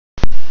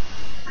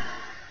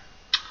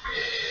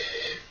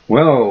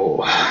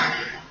Well,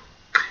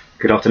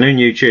 good afternoon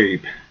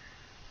YouTube.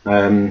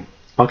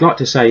 I'd like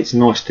to say it's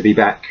nice to be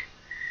back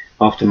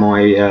after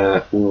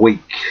my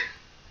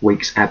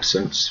week's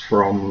absence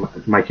from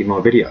making my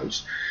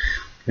videos.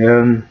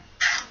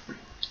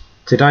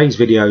 Today's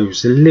video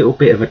is a little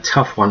bit of a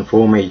tough one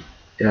for me,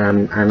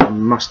 and I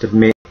must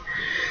admit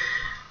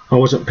I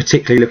wasn't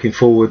particularly looking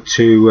forward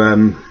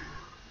to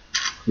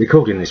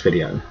recording this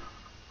video.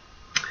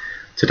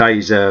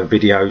 Today's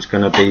video is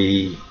going to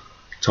be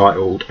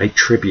titled A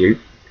Tribute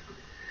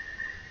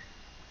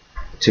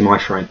to My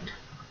Friend,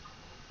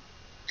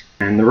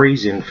 and the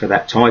reason for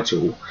that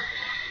title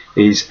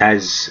is,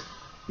 as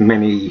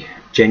many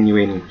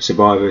genuine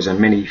survivors and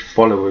many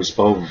followers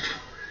of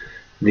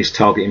this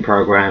targeting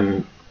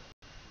program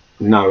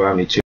know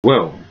only too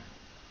well,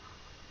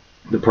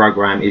 the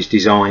program is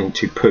designed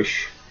to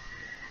push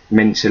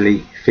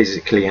mentally,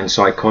 physically and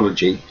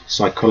psychologically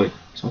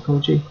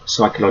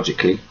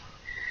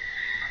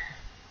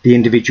the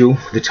individual,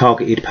 the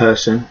targeted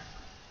person,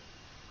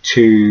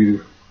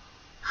 to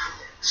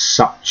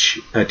such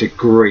a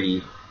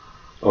degree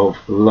of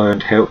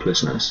learned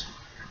helplessness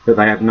that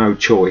they have no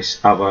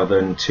choice other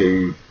than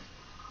to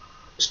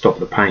stop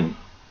the pain.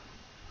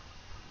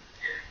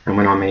 And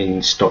when I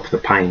mean stop the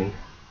pain,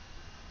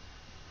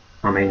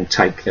 I mean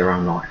take their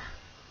own life.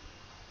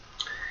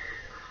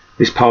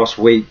 This past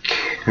week,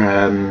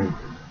 well,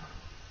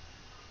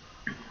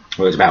 it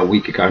was about a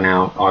week ago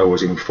now, I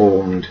was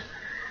informed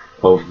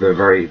of the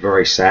very,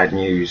 very sad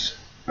news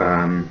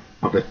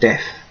of the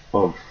death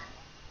of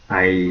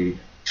a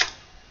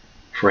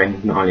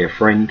friend, not only a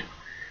friend,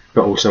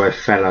 but also a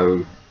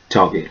fellow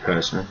targeted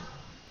person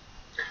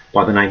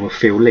by the name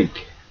of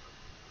Leek.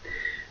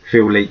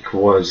 Leek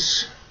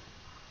was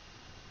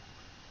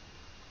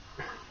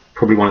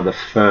probably one of the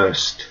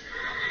first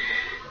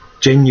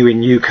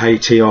genuine UK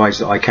TIs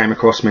that I came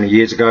across many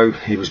years ago.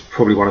 He was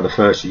probably one of the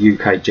first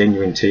UK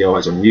genuine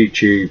TIs on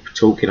YouTube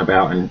talking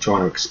about and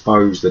trying to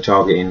expose the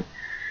targeting.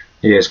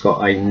 He has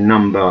got a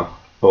number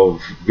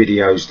of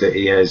videos that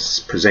he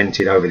has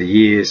presented over the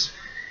years,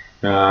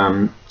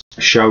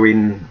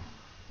 showing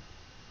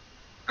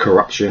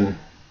corruption,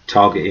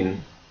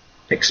 targeting,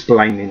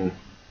 explaining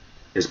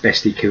as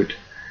best he could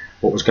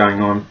what was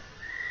going on.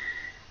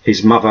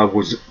 His mother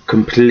was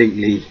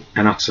completely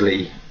and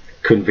utterly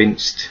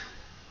convinced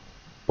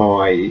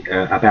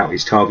about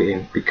his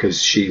targeting because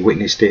she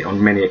witnessed it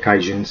on many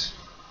occasions,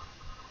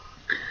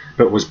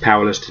 but was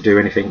powerless to do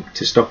anything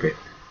to stop it.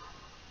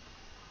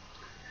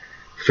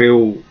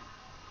 Phil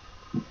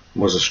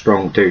was a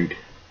strong dude,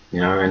 you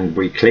know, and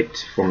we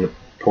clicked from the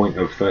point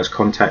of first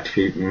contact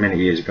many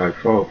years ago,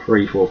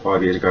 3, 4,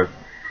 5 years ago.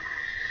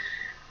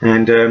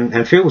 And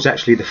Phil was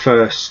actually the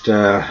first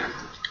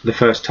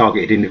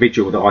targeted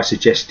individual that I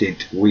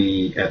suggested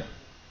we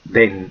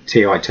then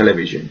TI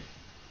television,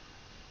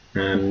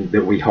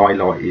 that we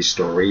highlight his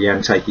story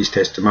and take his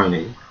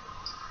testimony,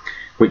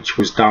 which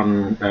was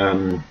done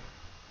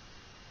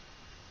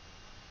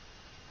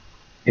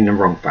in the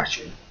wrong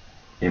fashion,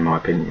 in my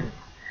opinion.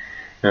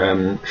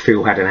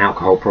 Phil had an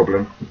alcohol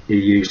problem. He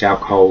used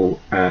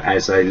alcohol,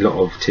 as a lot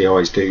of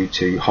TIs do,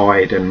 to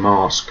hide and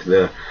mask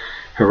the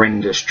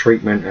horrendous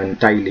treatment and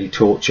daily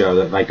torture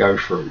that they go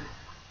through.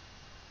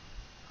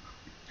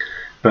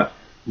 But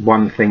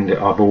one thing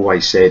that I've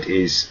always said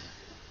is,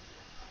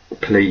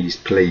 please,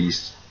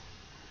 please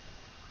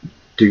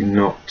do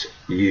not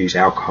use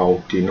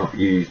alcohol, do not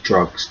use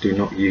drugs, do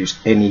not use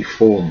any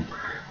form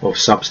of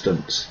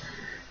substance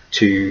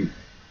to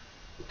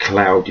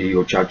cloud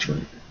your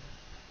judgment.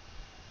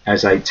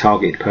 As a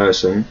targeted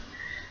person,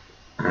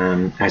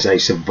 as a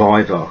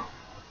survivor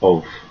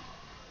of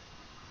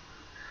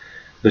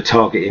the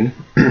targeting,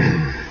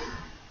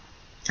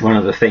 one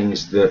of the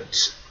things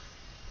that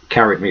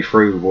carried me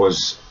through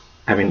was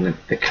having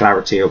the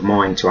clarity of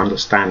mind to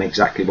understand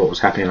exactly what was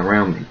happening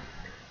around me.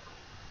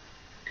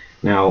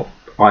 Now,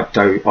 I've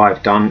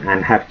done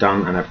and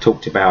have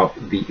talked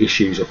about the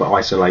issues of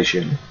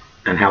isolation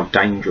and how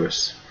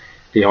dangerous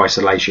the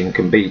isolation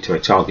can be to a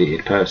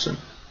targeted person.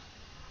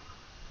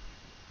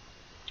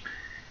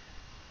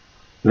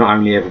 Not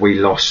only have we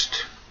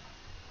lost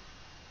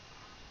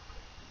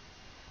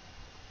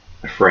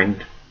a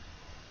friend,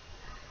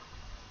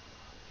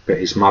 but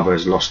his mother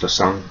has lost a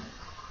son,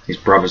 his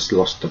brother's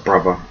lost a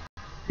brother,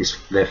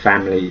 their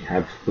family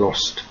have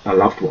lost a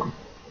loved one.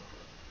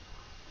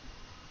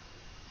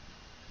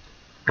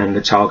 And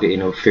the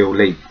targeting of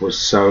Leek was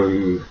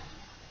so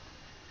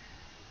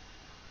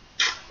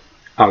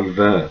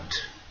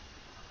overt,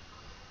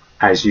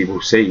 as you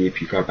will see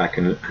if you go back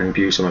and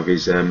view some of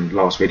his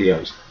last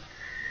videos,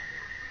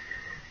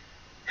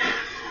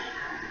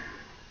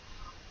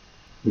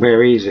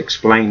 where he's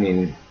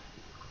explaining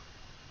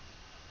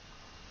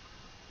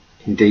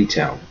in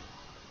detail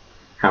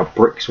how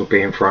bricks were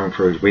being thrown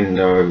through his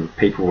window,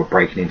 people were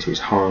breaking into his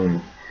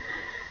home,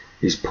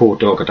 his poor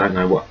dog. I don't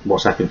know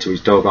what's happened to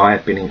his dog. I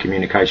have been in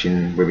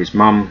communication with his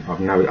mum. I've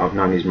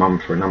known his mum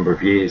for a number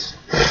of years.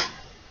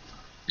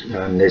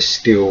 There's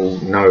still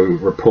no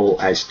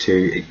report as to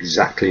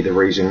exactly the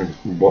reason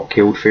what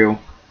killed Phil.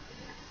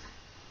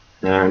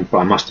 but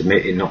I must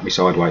admit it knocked me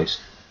sideways.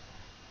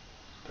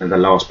 And the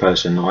last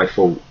person I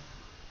thought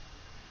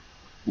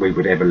we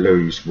would ever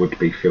lose would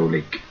be Phil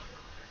Leek.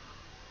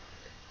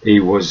 He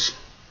was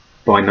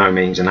by no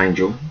means an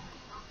angel,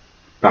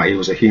 but he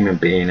was a human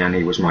being and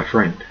he was my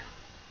friend.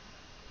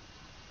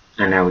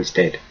 And now he's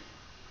dead.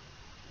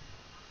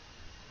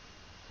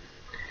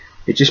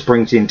 It just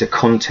brings into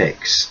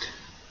context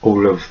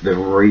all of the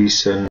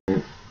recent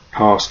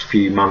past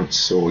few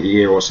months or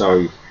year or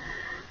so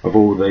of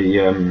all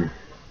the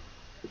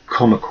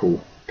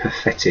comical,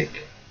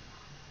 pathetic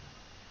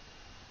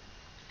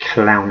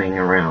clowning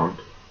around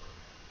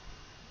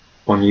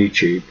on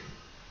YouTube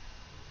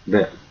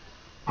that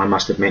I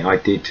must admit I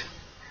did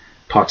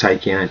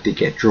partake in. I did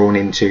get drawn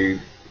into,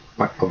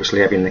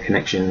 obviously having the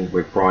connection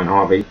with Brian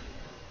Harvey,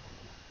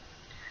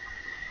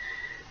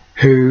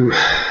 who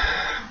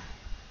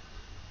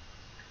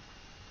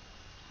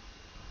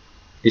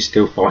is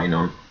still fighting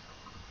on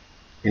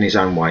in his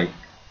own way,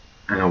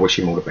 and I wish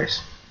him all the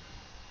best.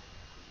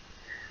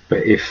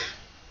 But if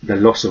the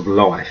loss of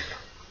life,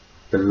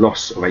 the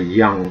loss of a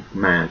young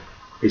man,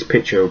 his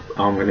picture,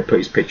 I'm going to put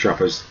his picture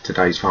up as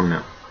today's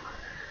thumbnail,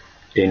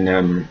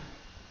 in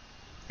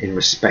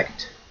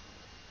respect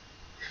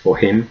for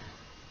him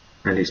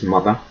and his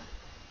mother,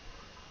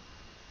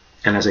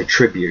 and as a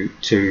tribute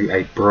to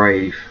a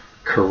brave,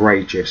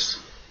 courageous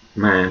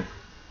man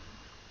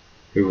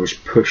who was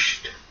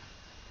pushed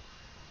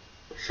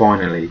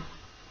finally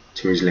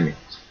to his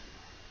limits.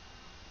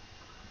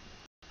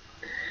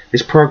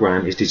 This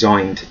program is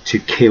designed to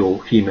kill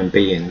human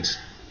beings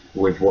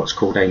with what's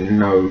called a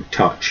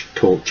no-touch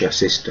torture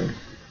system.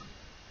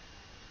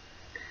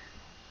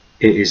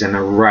 It is an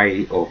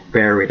array of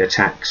varied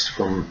attacks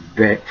from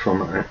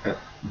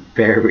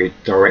varied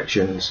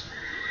directions,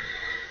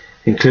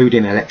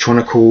 including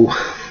electronical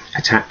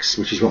attacks,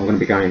 which is what I'm going to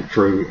be going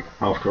through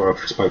after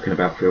I've spoken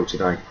about Phil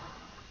today.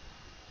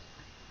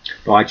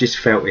 But I just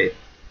felt it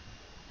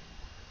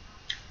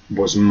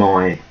was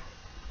my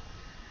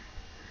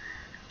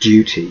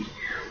duty,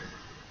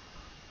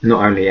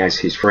 not only as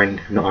his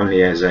friend, not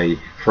only as a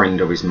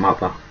friend of his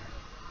mother,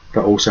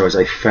 but also as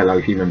a fellow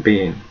human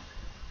being,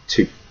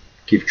 to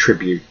give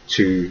tribute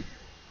to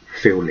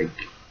Phil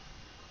Leek.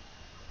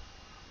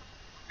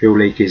 Phil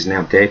Leek is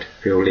now dead.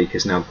 Phil Leek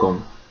is now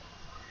gone,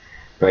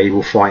 but he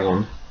will fight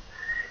on.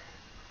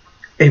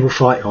 He will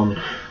fight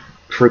on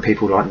through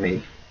people like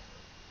me,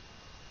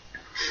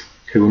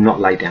 who will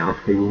not lay down,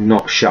 who will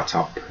not shut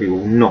up, who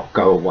will not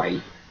go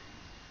away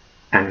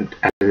and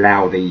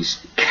allow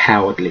these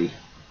cowardly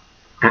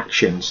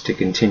actions to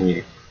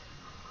continue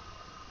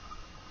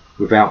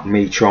without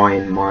me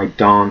trying my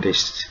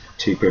darndest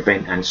to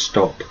prevent and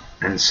stop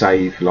and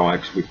save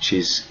lives, which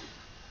is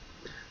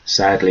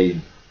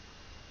sadly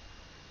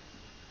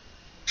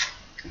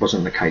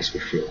wasn't the case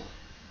with Phil.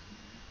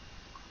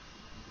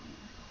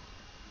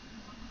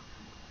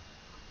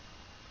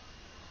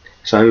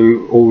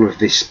 So all of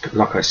this,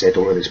 like I said,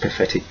 all of this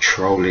pathetic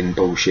trolling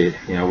bullshit,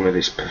 you know, all of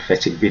this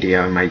pathetic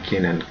video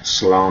making and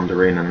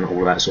slandering and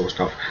all that sort of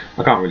stuff,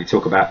 I can't really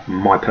talk about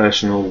my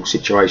personal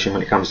situation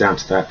when it comes down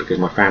to that, because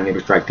my family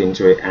was dragged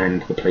into it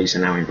and the police are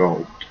now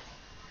involved,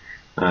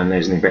 and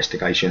there's an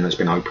investigation that's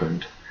been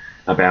opened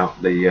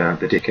about the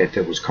dickhead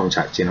that was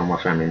contacting all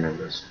my family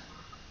members.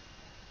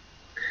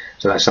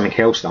 So that's something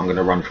else that I'm going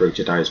to run through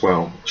today as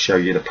well, show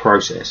you the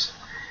process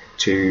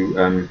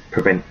to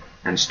prevent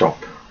and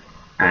stop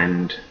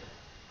and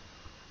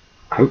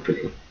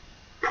hopefully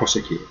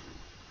prosecute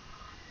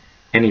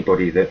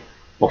anybody that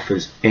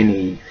offers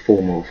any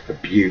form of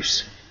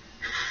abuse,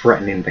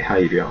 threatening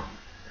behaviour,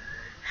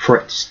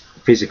 threats,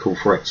 physical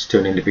threats to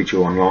an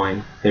individual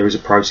online. There is a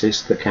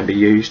process that can be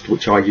used,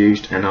 which I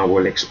used, and I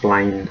will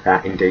explain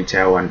that in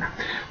detail and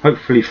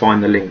hopefully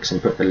find the links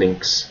and put the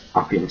links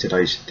up in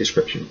today's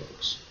description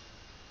box.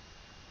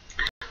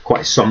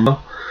 Quite somber.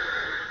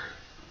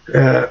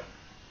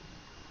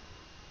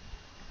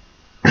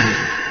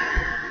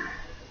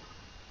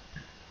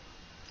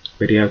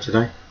 Video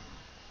today.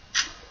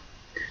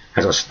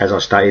 As I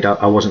stated,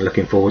 I wasn't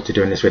looking forward to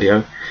doing this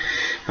video.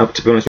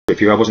 To be honest with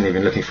you, I wasn't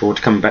even looking forward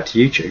to coming back to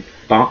YouTube,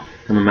 but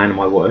I'm a man of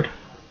my word,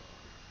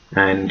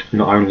 and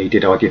not only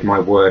did I give my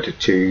word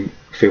to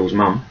Phil's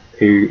mum,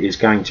 who is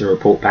going to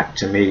report back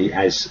to me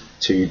as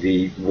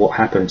to what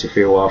happened to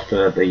Phil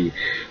after the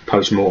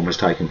post-mortem has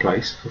taken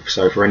place.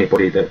 So for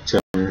anybody that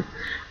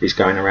is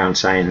going around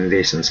saying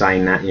this and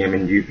saying that, I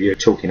mean, you're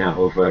talking out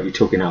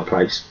of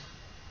place,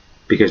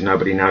 because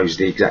nobody knows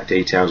the exact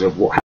details of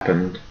what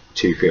happened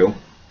to Phil.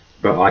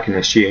 But I can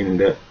assume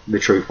that the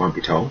truth won't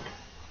be told.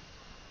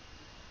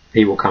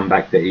 He will come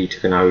back that he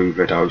took an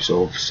overdose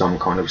of some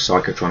kind of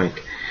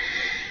psychotronic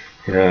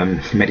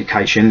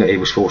medication that he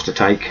was forced to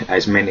take,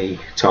 as many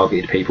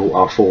targeted people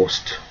are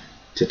forced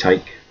to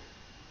take.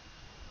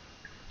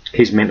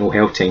 His mental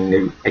health team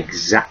knew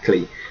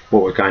exactly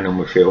what was going on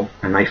with Phil,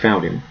 and they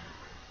found him.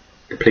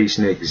 The police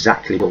knew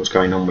exactly what was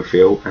going on with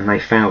Phil, and they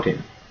found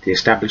him. The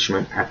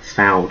establishment had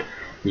found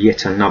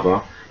yet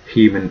another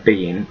human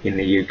being in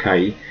the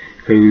UK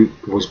who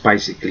was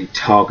basically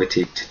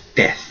targeted to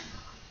death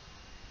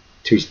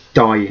to his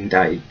dying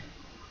day.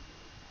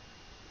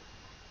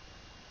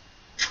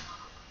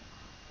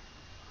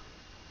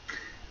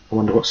 I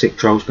wonder what sick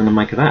troll's going to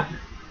make of that.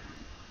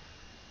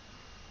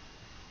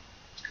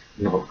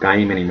 Not a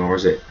game anymore,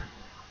 is it?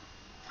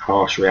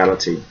 Harsh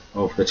reality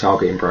of the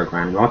targeting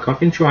program, like I've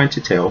been trying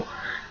to tell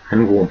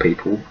and warn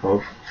people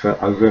of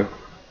for over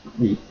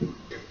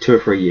 2 or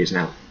 3 years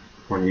now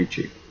on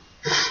YouTube.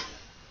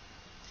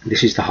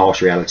 This is the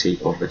harsh reality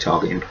of the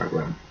targeting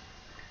program.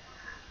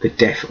 The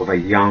death of a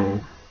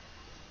young,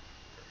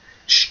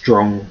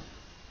 strong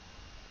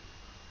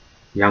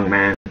young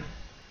man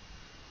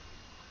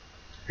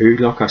who,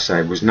 like I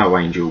said, was no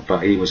angel,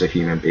 but he was a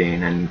human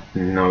being, and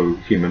no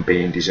human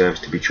being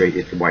deserves to be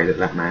treated the way that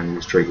that man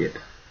was treated.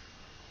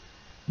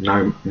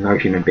 No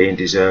human being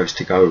deserves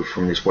to go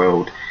from this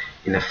world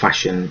in a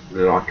fashion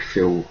like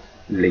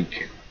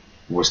Leek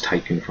was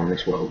taken from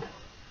this world,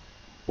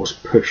 was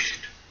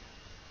pushed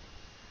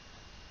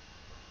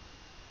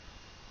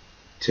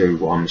to,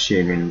 what I'm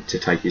assuming, to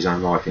take his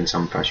own life in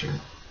some fashion.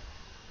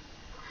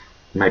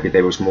 Maybe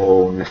there was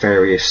more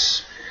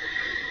nefarious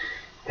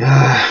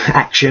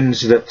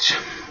actions that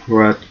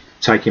were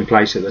taking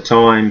place at the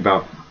time,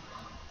 but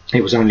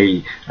it was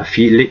only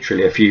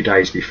literally a few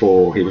days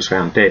before he was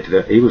found dead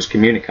that he was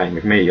communicating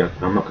with me.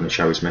 I'm not going to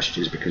show his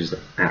messages because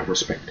out of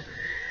respect.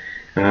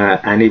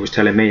 And he was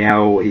telling me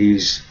how he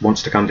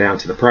wants to come down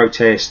to the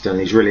protest and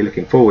he's really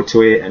looking forward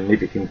to it, and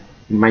if he can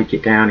make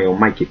it down, he'll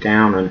make it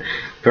down, and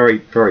very,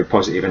 very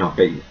positive and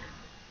upbeat.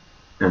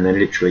 And then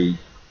literally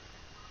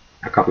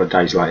a couple of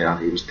days later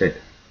he was dead.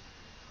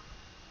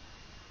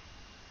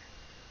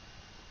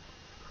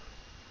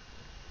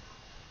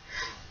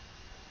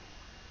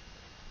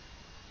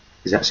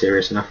 Is that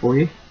serious enough for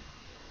you?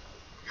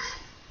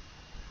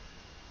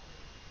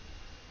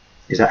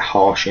 Is that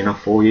harsh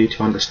enough for you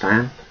to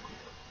understand?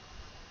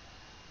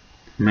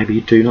 Maybe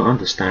you do not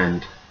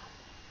understand,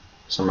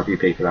 some of you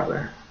people out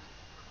there.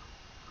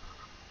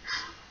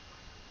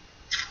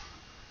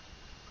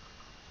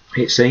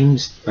 It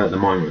seems at the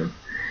moment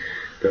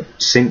that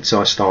since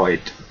I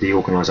started the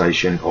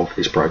organisation of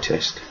this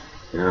protest,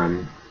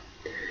 all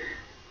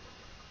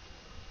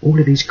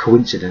of these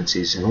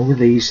coincidences and all of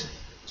these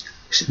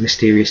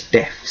mysterious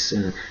deaths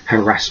and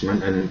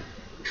harassment and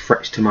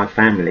threats to my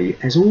family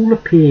has all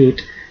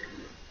appeared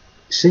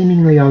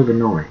seemingly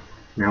overnight.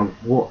 Now,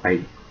 what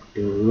a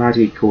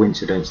bloody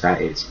coincidence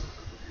that is.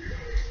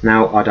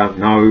 Now, I don't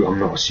know, I'm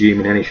not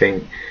assuming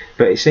anything,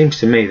 but it seems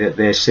to me that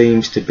there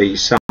seems to be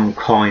some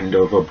kind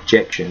of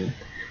objection,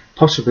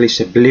 possibly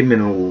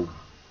subliminal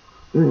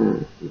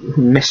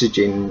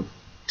messaging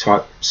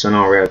type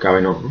scenario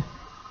going on.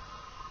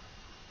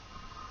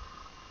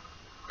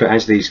 But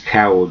as these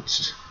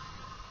cowards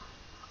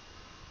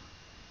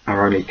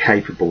are only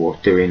capable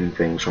of doing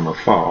things from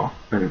afar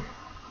and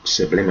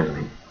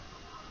subliminally,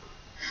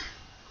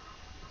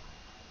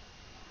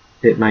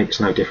 it makes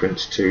no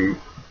difference to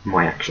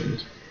my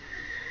actions,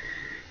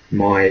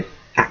 my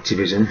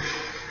activism,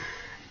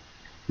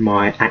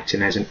 my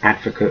acting as an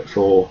advocate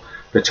for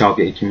the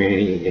targeted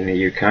community in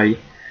the UK.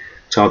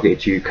 Targeted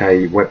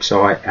UK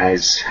website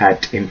has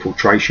had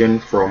infiltration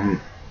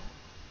from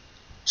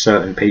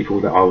certain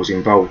people that I was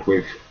involved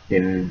with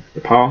in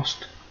the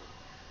past,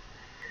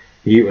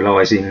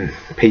 utilising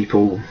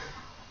people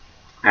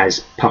as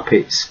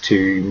puppets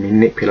to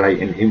manipulate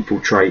and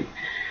infiltrate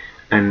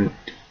and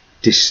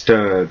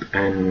disturb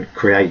and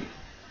create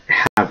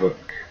havoc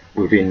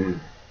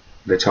within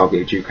the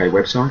Targeted UK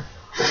website.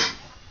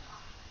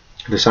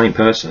 The same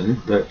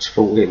person that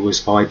thought it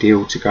was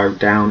ideal to go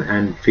down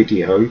and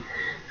video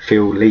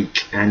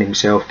Leek and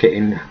himself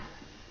getting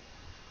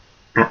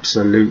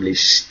absolutely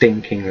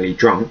stinkingly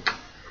drunk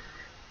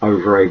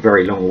over a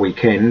very long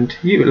weekend,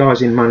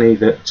 utilising money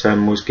that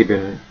was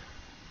given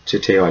to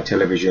TI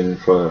television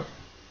for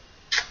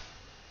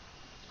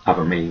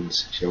other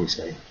means, shall we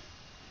say.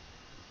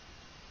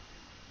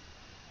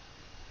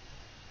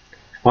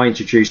 I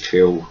introduced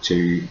Phil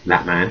to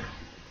that man.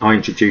 I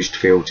introduced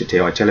Phil to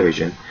TI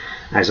television,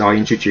 as I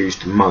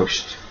introduced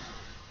most,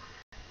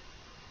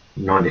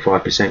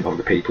 95% of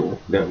the people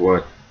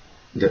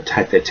that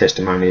had their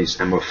testimonies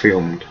and were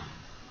filmed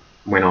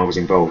when I was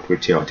involved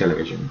with TI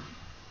television.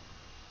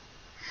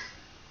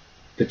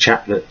 The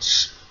chap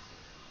that's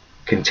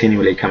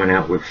continually coming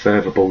out with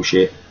further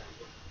bullshit,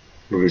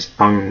 with his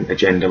own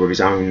agenda, with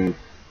his own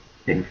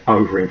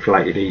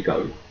overinflated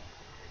ego,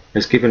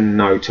 has given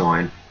no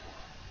time.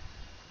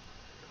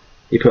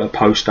 He put a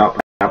post up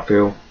about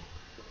Phil.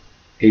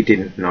 He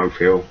didn't know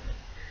Phil.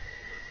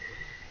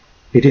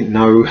 He didn't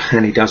know,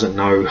 and he doesn't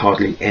know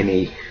hardly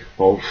any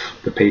of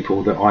the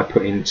people that I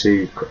put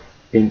into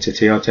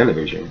TI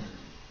television.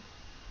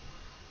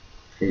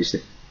 He's a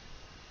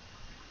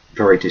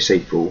very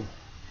deceitful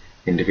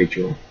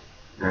individual,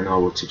 and I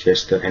would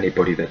suggest that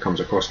anybody that comes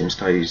across him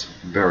stays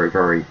very,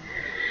 very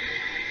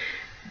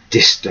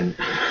distant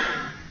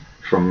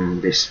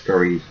from this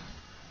very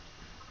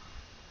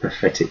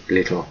pathetic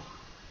little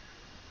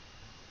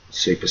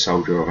super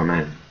soldier of a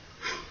man.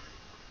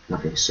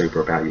 Nothing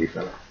super about you,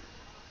 fella.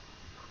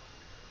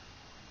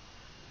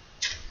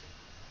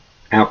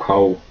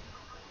 Alcohol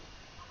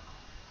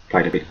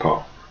played a big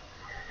part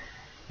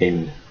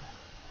in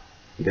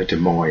the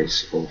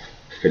demise of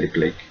Philip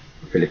Leek.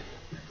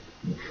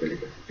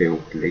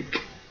 Phil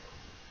Leek.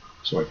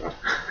 Sorry, bud.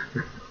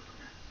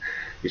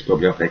 He's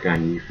probably up there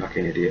going, you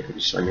fucking idiot.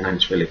 So my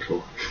name's Philip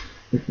for.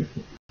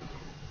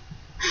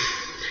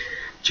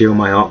 Jill,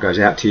 my heart goes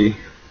out to you.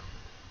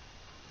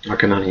 I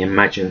can only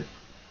imagine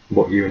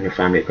what you and your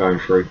family are going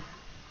through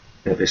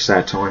at this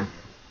sad time.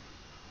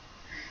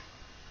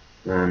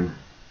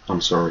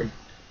 I'm sorry.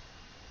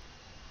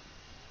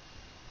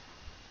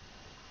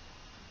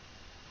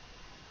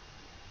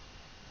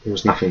 There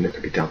was nothing that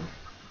could be done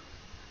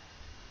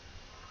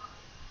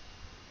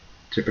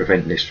to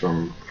prevent this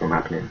from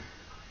happening.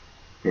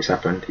 It's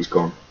happened, he's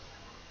gone.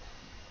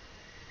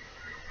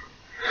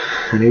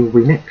 And who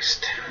will be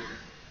next?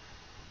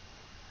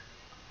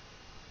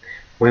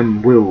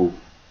 When will,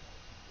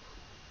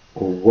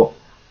 or what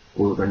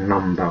will the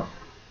number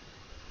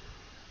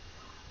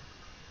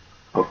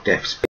of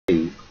deaths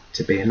be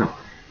to be enough?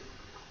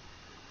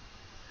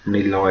 How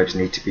many lives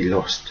need to be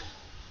lost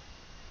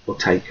or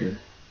taken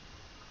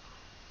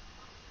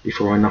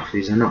before enough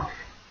is enough?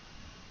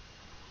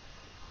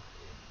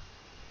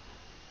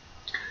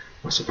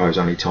 I suppose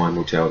only time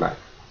will tell that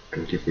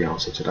and give the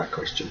answer to that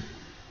question.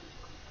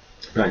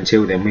 But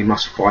until then, we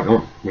must fight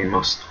on. We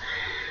must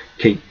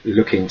keep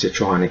looking to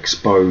try and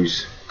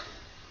expose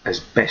as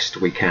best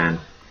we can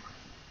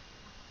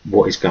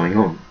what is going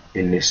on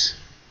in this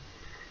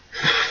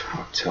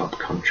fucked up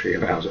country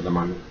of ours at the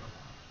moment.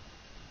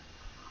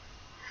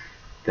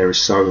 There is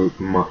so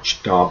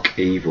much dark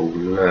evil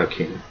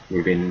lurking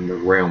within the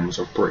realms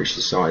of British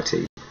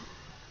society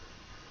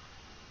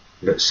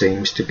that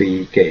seems to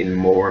be getting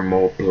more and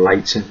more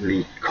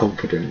blatantly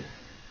confident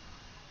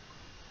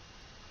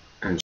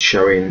and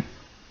showing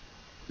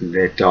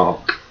their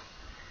dark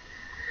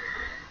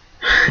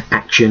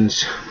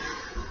actions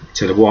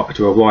to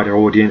a wider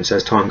audience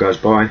as time goes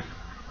by.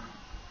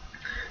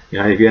 You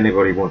know, if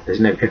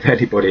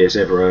anybody has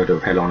ever heard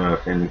of Hell on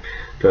Earth, then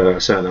for a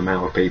certain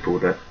amount of people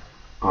that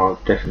are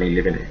definitely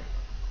living it.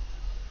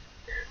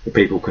 The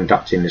people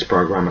conducting this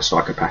program are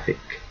psychopathic.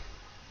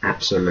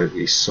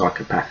 Absolutely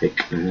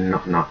psychopathic,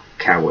 nut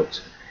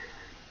cowards.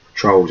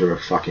 Trolls are a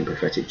fucking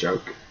pathetic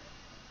joke.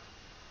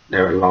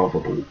 They're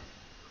laughable.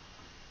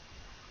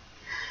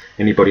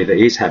 Anybody that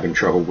is having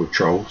trouble with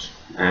trolls,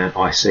 and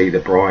I see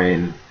that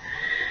Brian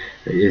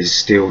is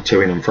still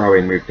toing and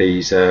froing with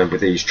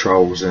these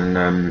trolls,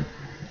 and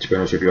to be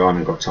honest with you, I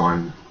haven't got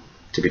time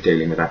to be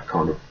dealing with that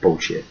kind of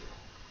bullshit.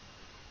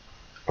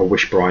 I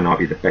wish Brian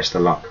Ivy the best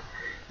of luck,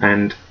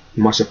 and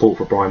my support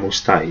for Brian will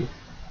stay.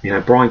 You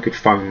know, Brian could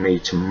phone me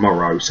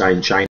tomorrow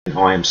saying, Shane,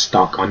 I am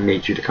stuck, I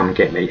need you to come and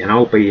get me, and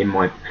I'll be in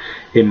my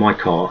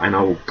car and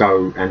I will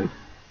go and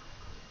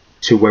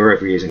to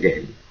wherever he is and get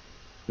him.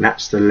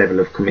 That's the level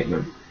of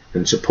commitment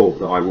and support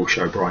that I will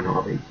show Brian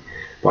Harvey.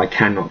 But I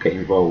cannot get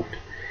involved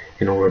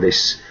in all of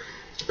this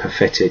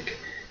pathetic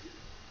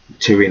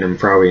to-in and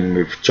fro-in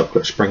with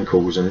chocolate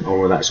sprinkles and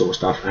all of that sort of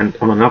stuff. And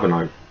on another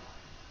note,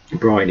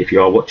 Brian, if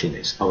you are watching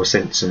this, I was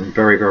sent some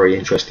very, very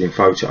interesting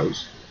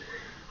photos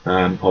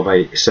of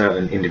a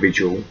certain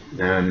individual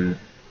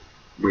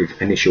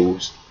with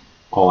initials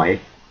I,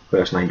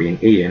 first name being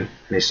Ian,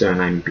 and his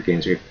surname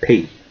begins with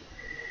P.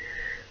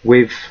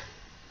 The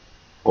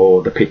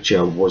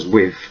picture was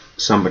with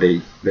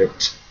somebody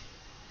that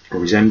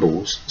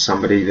resembles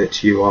somebody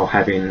that you are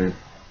having,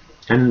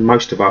 and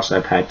most of us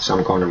have had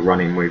some kind of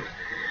run-in with,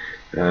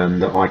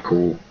 that I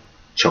call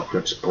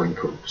chocolate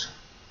sprinkles.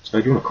 So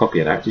if you want a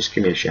copy of that, just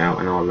give me a shout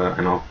and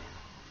I'll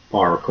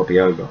fire a copy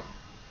over.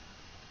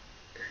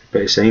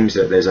 But it seems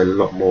that there's a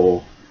lot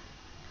more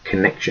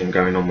connection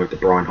going on with the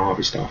Brian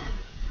Harvey stuff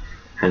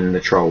and the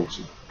trolls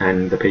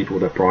and the people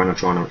that Brian are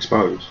trying to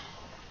expose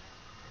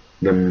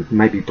than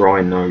maybe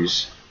Brian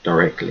knows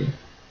directly.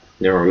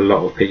 There are a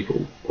lot of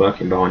people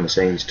working behind the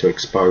scenes to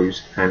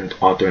expose and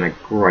are doing a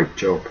great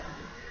job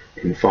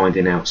in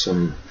finding out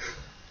some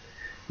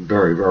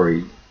very,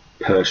 very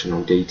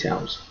personal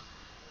details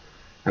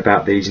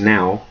about these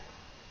now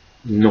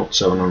not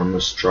so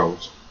anonymous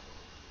trolls.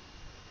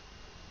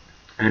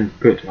 And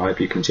good, I hope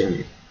you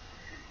continue.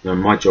 You know,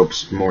 my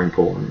job's more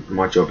important.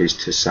 My job is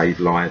to save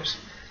lives.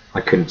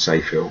 I couldn't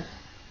save Phil,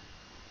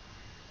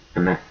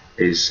 and that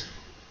is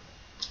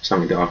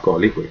something that I've got to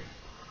live with.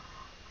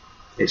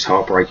 It's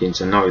heartbreaking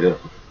to know that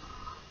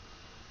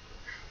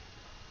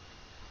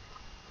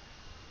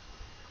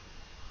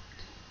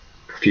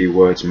a few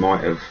words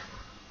from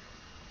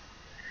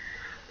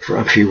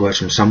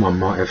someone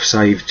might have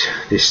saved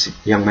this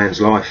young man's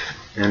life,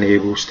 and he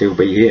will still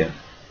be here.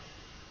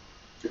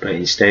 But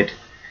instead,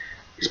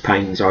 his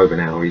pain's over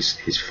now.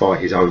 His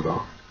fight is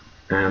over,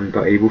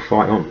 but he will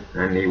fight on,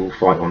 and he will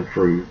fight on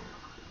through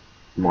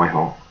my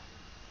heart.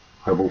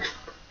 I will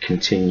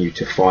continue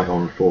to fight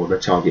on for the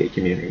targeted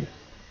community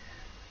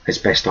as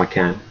best I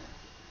can,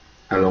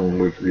 along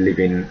with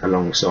living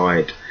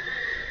alongside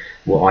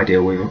what I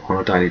deal with on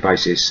a daily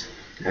basis,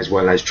 as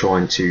well as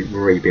trying to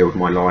rebuild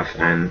my life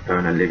and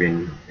earn a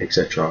living,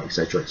 etc,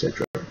 etc,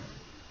 etc.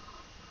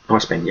 I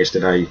spent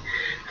yesterday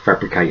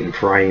fabricating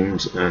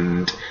frames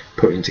and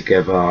putting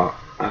together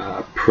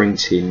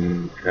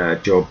printing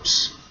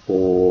jobs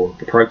for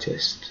the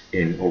protest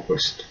in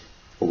August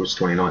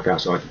 29th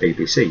outside the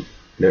BBC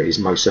that is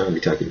most certainly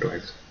taking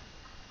place.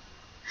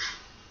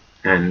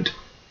 And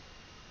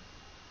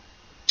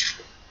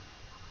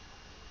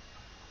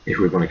if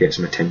we want to get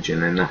some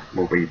attention, then that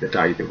will be the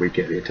day that we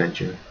get the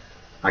attention.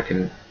 I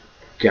can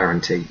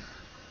guarantee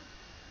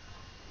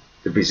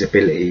the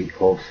visibility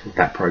of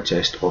that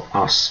protest, of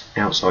us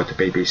outside the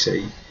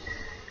BBC,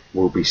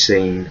 will be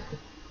seen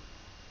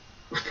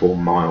for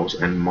miles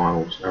and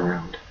miles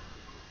around.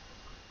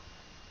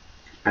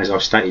 As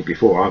I've stated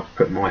before, I've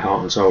put my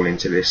heart and soul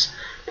into this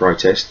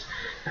protest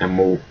and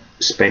will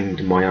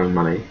spend my own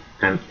money.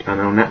 And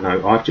on that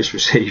note, I've just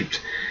received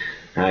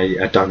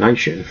a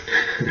donation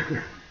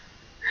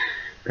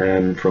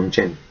from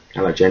Jen.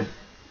 Hello, Jen.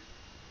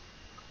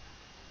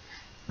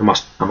 I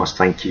must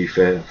thank you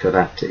for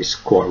that. It's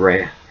quite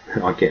rare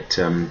that I get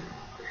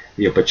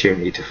the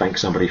opportunity to thank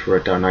somebody for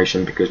a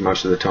donation, because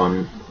most of the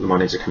time the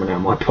monies are coming out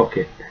of my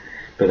pocket.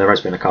 But there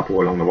has been a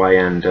couple along the way,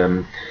 and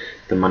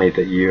the money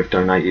that you have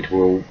donated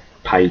will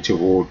pay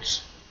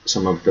towards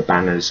some of the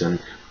banners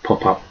and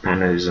pop-up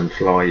banners and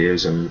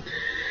flyers and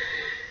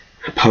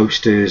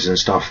posters and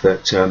stuff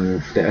that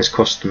that has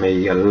cost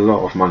me a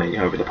lot of money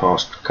over the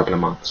past couple of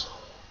months.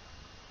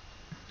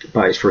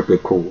 But it's for a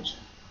good cause,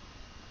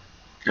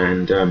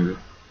 and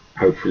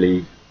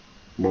hopefully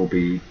will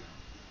be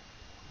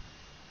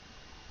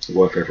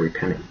worth every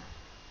penny.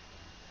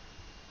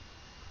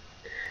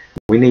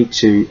 We need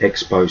to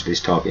expose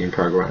this targeting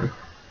program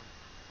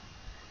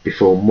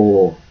before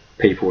more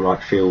people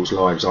like Phil's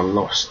lives are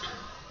lost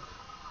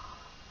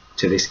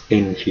to this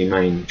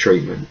inhumane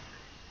treatment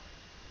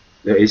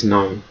that is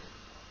known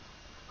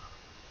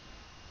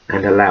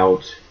and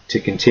allowed to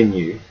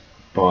continue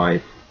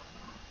by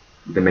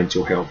the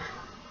mental health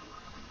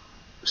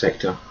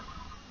sector.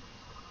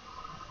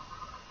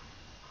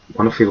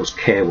 One of Phil's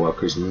care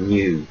workers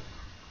knew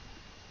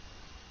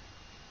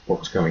what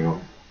was going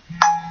on.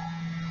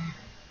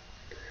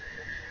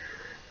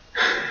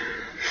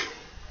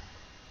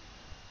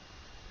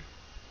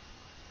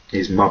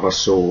 His mother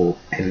saw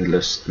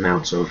endless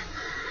amounts of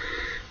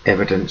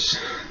evidence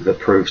that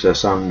proves her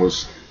son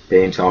was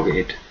being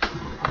targeted.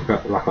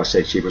 But like I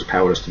said, she was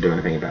powerless to do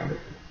anything about it.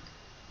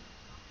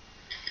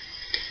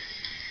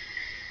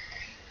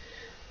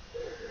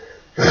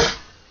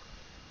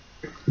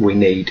 We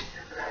need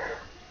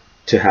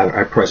to have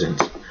a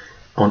presence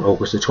on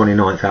August the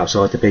 29th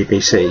outside the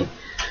BBC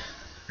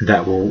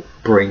that will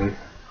bring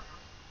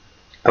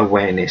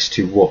awareness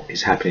to what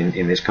is happening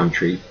in this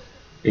country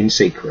in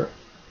secret.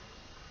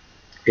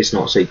 It's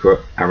not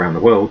secret around the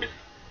world.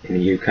 In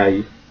the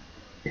UK,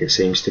 it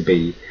seems to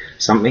be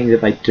something that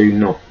they do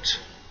not,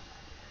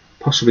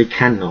 possibly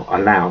cannot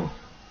allow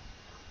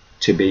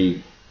to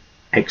be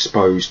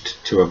exposed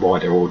to a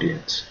wider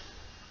audience.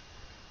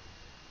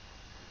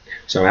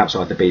 So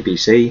outside the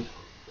BBC,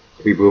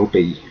 we will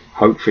be,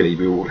 hopefully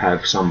we will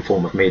have some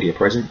form of media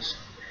presence.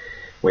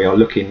 We are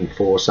looking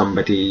for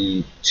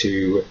somebody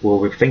to, well,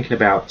 we're thinking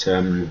about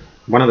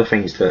one of the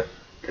things that,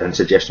 and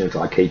suggestions that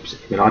I keep,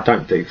 I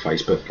don't do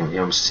Facebook,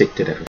 I'm sick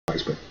to death of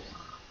Facebook.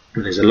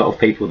 And there's a lot of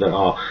people that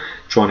are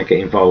trying to get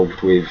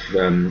involved with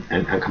and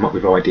come up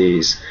with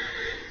ideas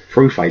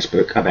through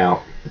Facebook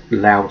about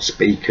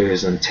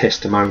loudspeakers and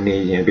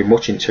testimony. I've been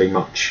watching too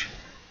much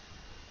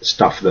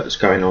stuff that's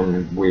going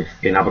on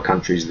in other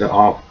countries that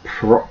are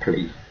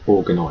properly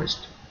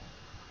organised.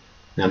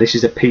 Now this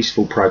is a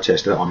peaceful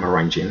protest that I'm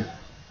arranging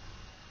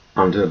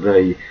under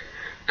the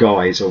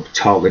guise of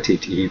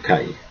Targeted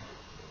UK.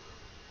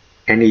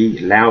 Any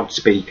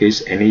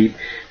loudspeakers, any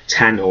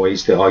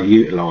tannoys that are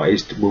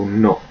utilised will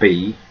not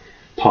be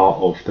part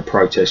of the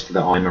protest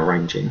that I'm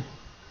arranging.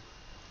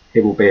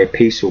 It will be a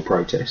peaceful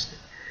protest.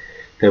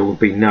 There will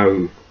be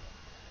no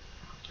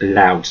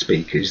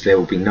loudspeakers, there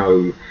will be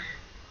no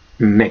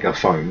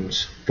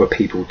megaphones for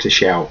people to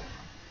shout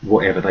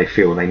whatever they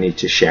feel they need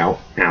to shout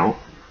out,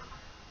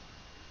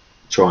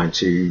 trying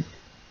to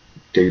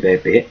do their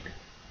bit.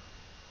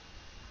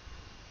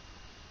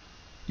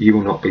 You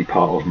will not be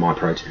part of my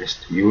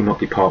protest. You will not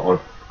be part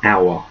of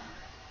our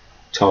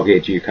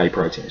Targeted UK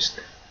protest.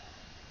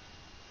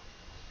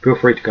 Feel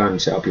free to go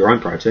and set up your own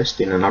protest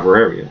in another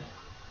area,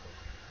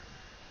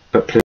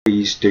 but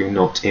please do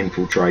not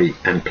infiltrate,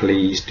 and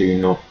please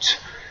do not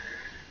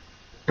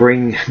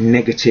bring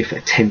negative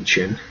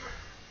attention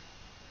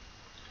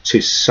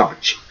to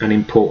such an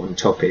important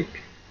topic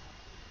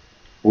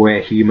where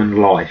human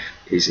life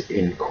is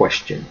in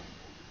question.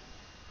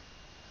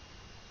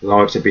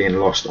 Lives are being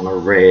lost on a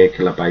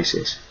regular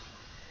basis.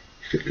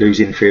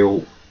 Losing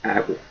Phil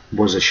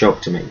was a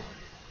shock to me,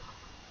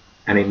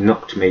 and it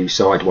knocked me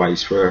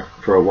sideways for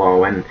a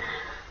while, and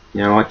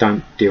I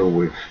don't deal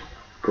with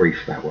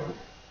grief that well.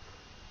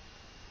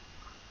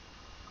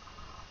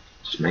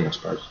 Just me, I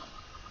suppose.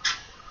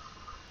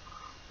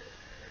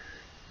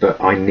 But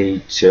I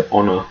need to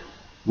honour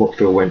what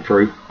Phil went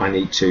through. I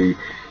need to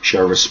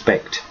show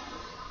respect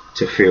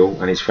to Phil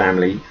and his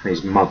family and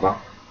his mother.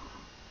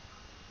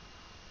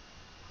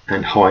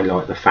 and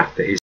highlight the fact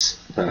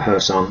that her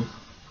son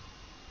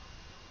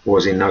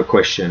was in no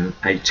question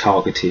a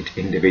targeted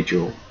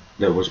individual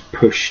that was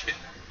pushed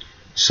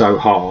so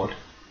hard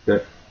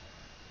that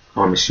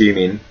I'm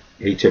assuming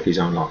he took his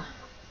own life,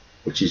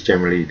 which is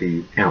generally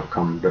the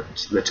outcome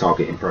that the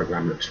targeting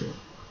program looks for,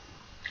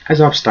 as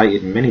I've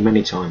stated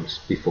many times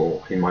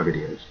before in my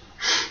videos.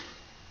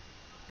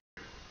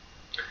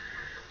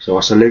 So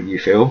I salute you,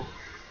 Phil.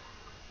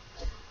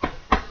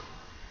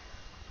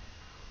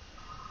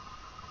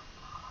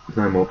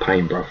 No more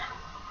pain, bruv.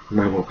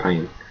 No more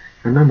pain.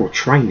 And no more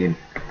training.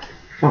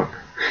 Fuck.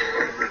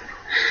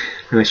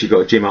 Unless you've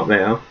got a gym up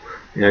there.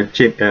 You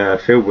know,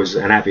 Phil was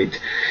an avid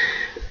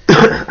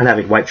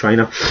weight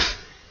trainer.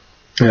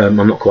 I'm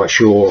not quite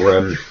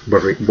sure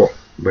whether he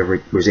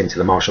was into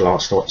the martial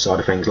arts side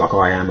of things like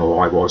I am,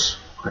 or I was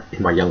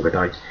in my younger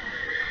days.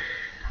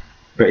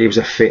 But he was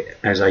a fit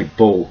as a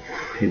bull.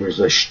 He was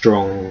a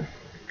strong,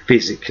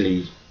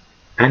 physically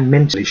and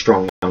mentally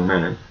strong young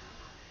man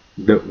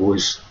that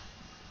was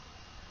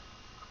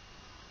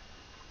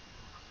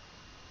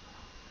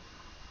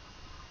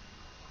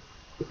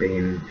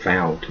being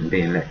fouled and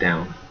being let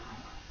down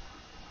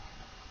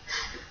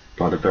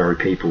by the very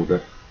people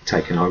that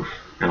take an oath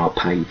and are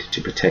paid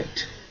to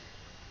protect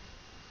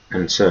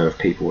and serve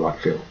people like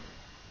Phil.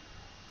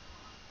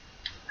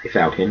 They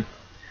failed him.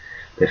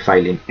 They're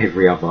failing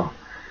every other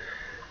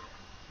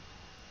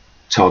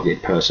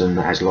targeted person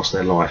that has lost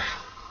their life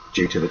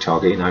due to the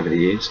targeting over the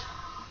years.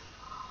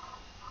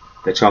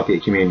 The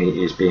targeted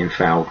community is being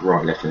fouled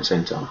right, left and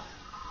centre.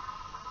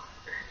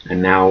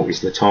 And now is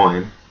the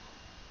time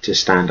to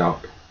stand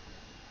up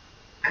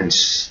and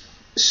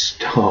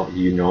start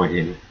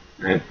uniting,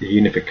 and the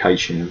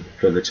unification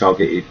for the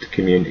targeted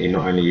community,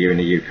 not only here in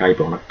the UK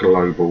but on a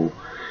global,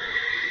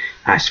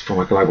 from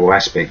a global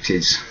aspect,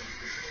 is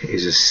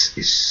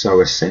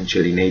so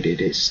essentially needed.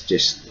 It's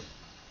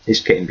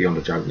getting beyond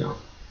a joke now.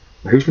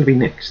 Who's going to be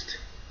next?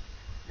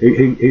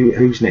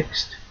 Who's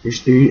next?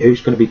 Who's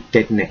going to be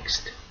dead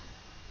next?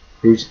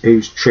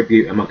 Whose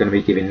tribute am I going to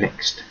be giving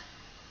next?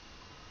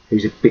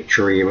 Whose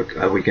obituary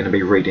are we going to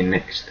be reading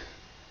next?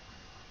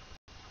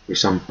 With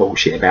some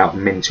bullshit about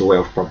mental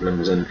health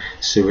problems and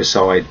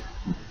suicidal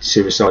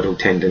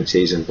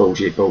tendencies and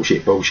bullshit.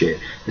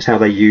 That's how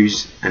they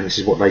use, and this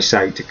is what they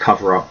say, to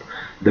cover up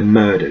the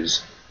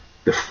murders,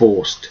 the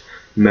forced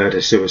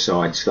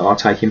murder-suicides that are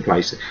taking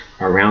place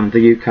around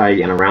the UK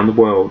and around the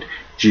world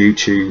due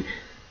to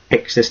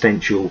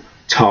existential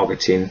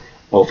targeting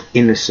of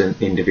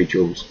innocent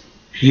individuals,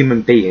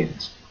 human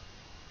beings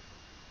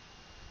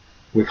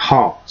with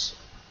hearts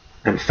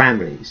and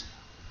families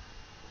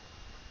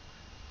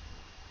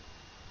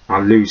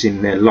are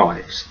losing their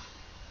lives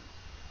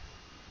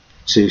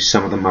to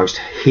some of the most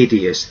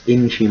hideous,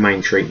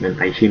 inhumane treatment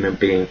a human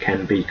being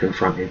can be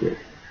confronted with.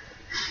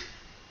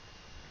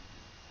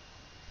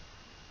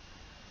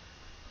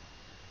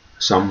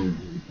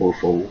 Some will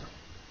fall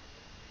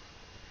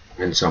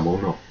and some will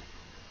not.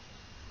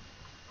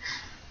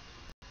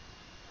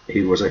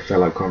 He was a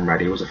fellow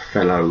comrade, he was a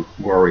fellow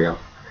warrior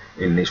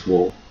in this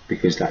war,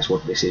 because that's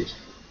what this is.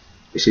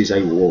 This is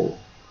a war.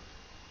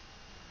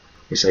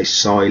 It's a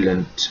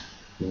silent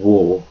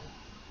war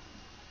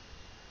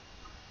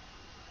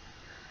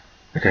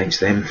against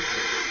them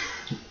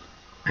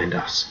and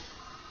us.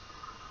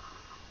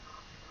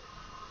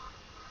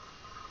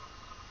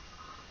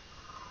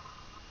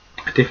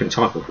 A different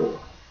type of war,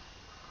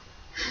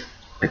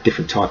 a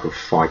different type of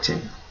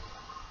fighting,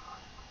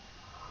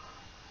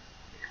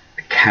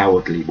 a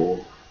cowardly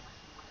war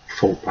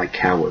fought by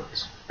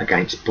cowards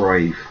against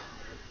brave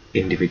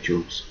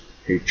individuals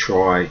who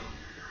try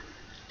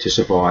to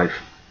survive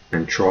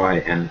and try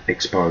and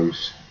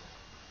expose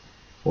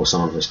what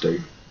some of us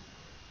do.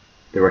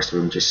 The rest of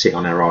them just sit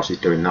on their asses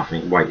doing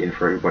nothing, waiting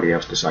for everybody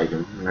else to save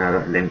them.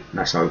 And then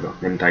that's over.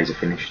 Them days are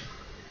finished.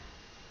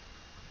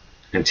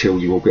 Until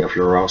you all get off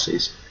your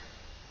asses,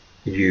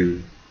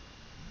 you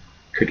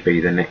could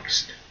be the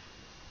next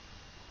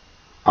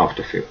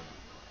after Phil.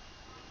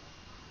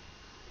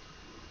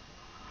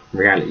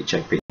 Reality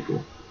check,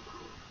 people.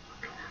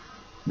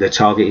 The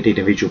targeted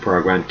individual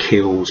program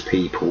kills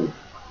people.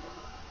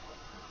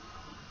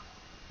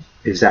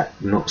 Is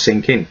that not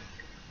sinking?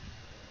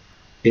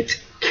 It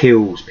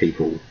kills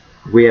people.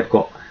 We have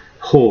got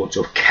hordes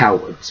of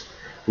cowards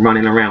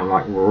running around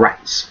like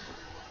rats,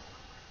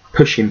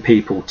 pushing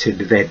people to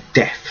their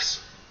deaths,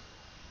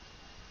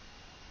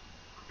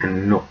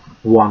 and not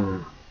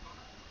one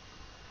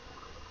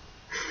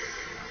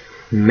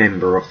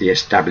member of the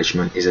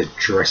establishment is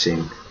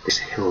addressing this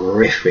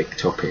horrific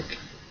topic.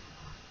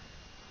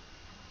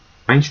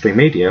 Mainstream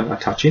media are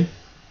touching,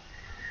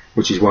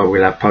 which is why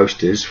we'll have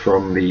posters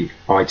from the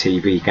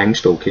ITV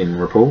gangstalking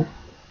report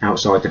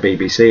outside the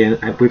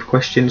BBC, and with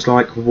questions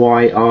like,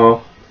 why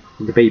are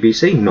the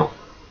BBC not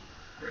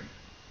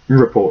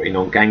reporting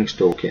on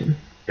gangstalking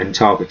and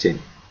targeting?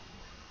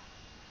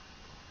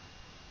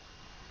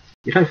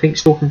 You don't think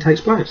stalking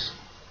takes place?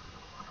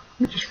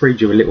 Let me just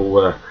read you a little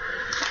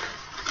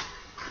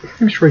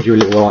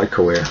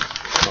article here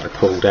that I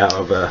pulled out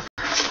of a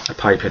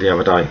paper the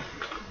other day.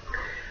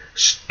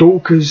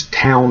 Stalkers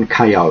Town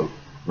KO,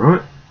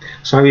 right?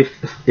 So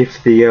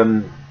if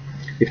the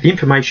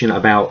information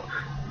about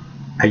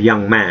a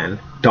young man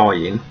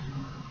dying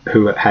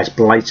who has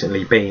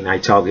blatantly been a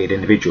targeted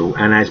individual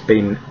and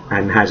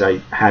has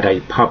had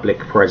a public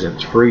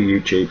presence through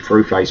YouTube,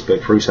 through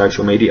Facebook, through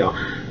social media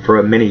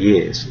for many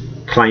years,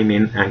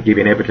 claiming and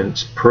giving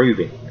evidence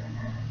proving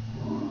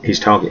his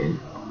targeting.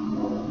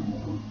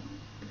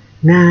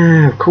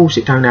 Nah, of course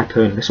it don't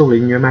happen. It's all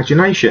in your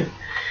imagination.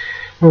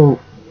 Well,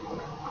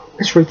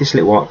 let's read this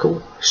little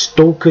article.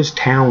 Stalkers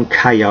Town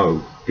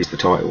KO is the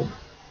title.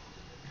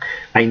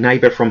 A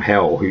neighbour from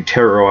hell who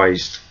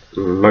terrorised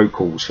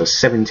locals for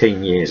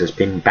 17 years has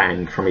been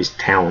banned from his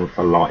town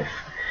for life.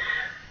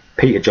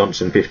 Peter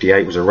Johnson,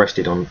 58, was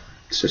arrested on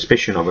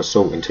suspicion of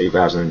assault in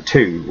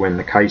 2002. When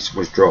the case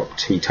was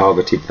dropped, he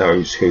targeted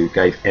those who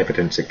gave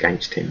evidence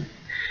against him.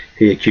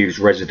 He accused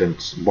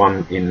residents,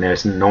 one in their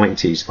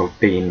 90s, of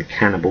being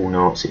cannibal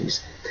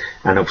Nazis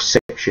and of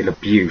sexual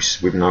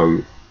abuse with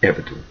no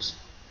evidence.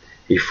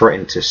 He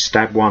threatened to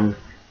stab one,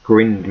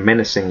 grinned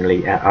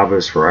menacingly at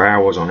others for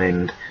hours on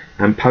end,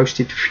 and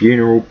posted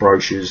funeral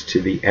brochures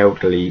to the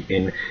elderly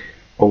in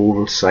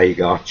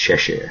Aldsager,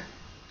 Cheshire.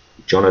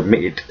 John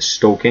admitted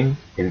stalking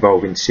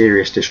involving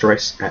serious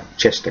distress at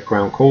Chester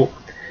Crown Court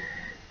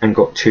and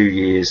got 2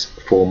 years,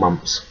 4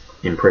 months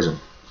in prison.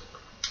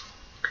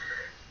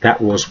 That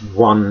was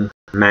one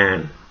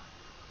man.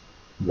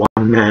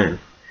 One man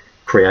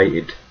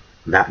created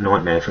that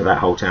nightmare for that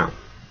whole town.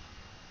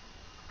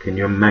 Can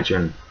you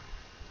imagine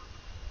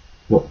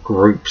what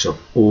groups of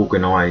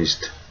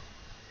organised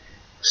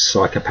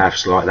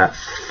psychopaths like that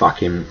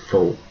fucking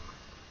fool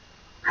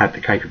had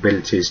the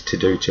capabilities to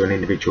do to an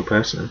individual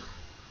person?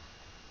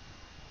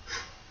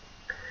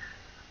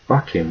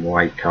 Fucking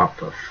wake up,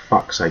 for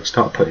fuck's sake.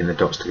 Start putting the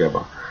dots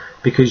together,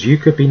 because you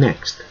could be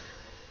next.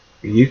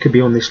 You could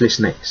be on this list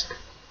next.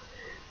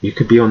 You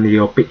could be on the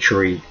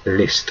obituary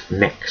list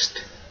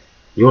next.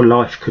 Your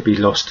life could be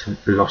lost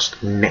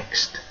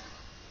next.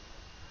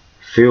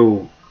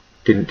 Phil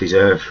didn't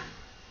deserve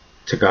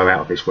to go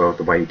out of this world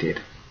the way he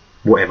did,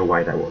 whatever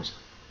way that was.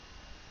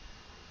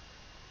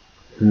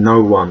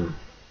 No one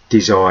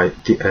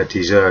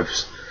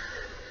deserves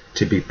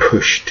to be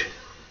pushed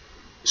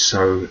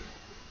so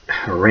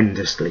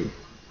horrendously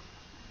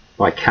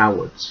by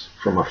cowards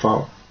from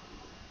afar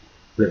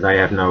that they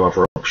have no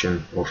other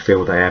option, or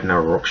feel they have no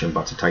other option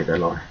but to take their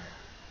life,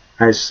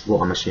 as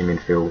what I'm assuming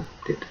Phil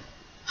did.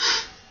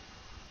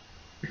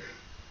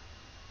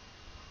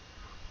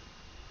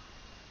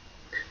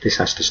 This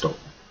has to stop,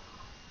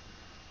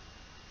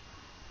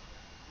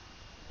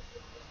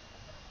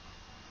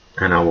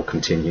 and I will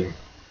continue,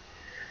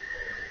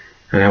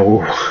 and I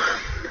will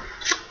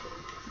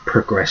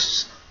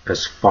progress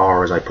as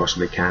far as I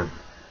possibly can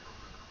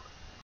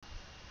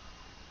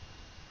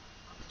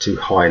to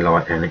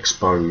highlight and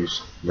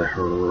expose the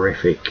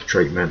horrific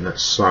treatment that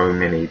so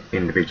many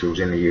individuals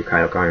in the UK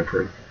are going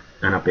through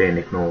and are being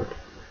ignored.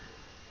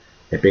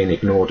 They're being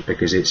ignored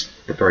because it's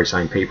the very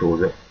same people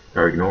that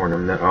are ignoring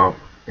them that are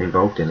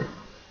involved in it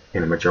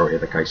in the majority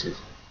of the cases.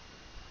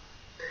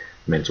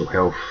 Mental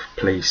health,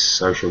 police,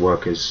 social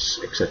workers,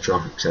 etc,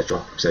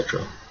 etc,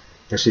 etc.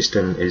 The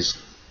system is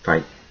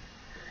fake.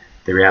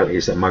 The reality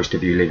is that most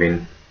of you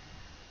living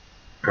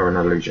are an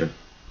illusion.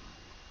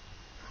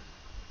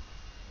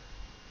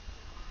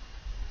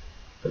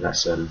 But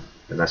that's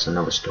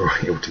another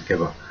story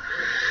altogether.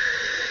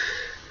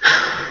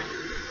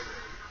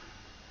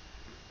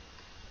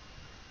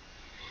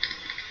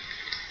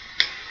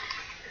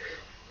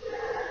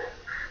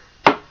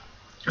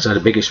 So the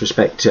biggest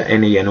respect to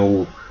any and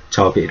all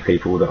targeted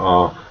people that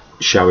are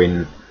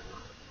showing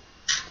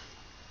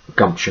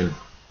gumption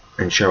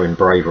and showing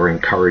bravery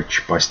and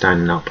courage by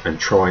standing up and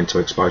trying to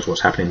expose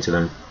what's happening to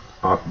them.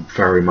 I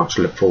very much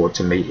look forward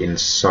to meeting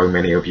so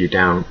many of you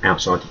down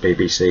outside the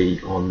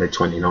BBC on the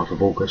 29th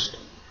of August.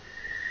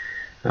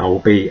 I will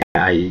be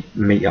at a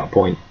meet-up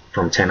point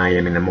from 10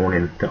 AM in the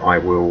morning that I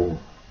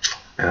will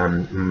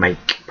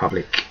make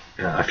public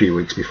a few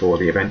weeks before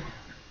the event.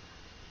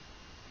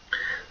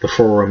 The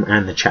forum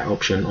and the chat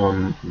option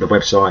on the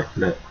website,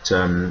 that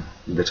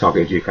the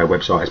Targeted UK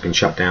website, has been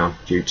shut down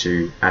due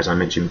to, as I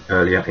mentioned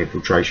earlier,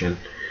 infiltration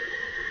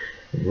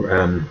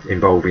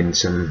involving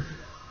some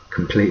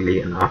completely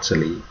and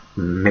utterly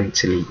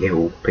mentally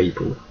ill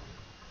people.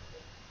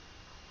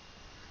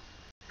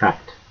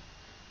 Fact.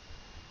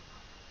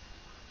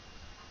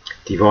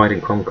 Divide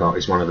and conquer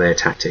is one of their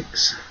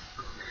tactics.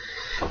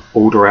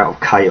 Order out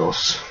of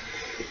chaos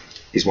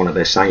is one of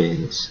their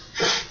sayings.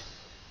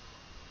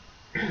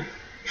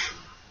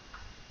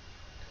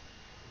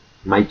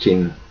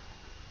 Making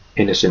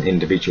innocent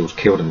individuals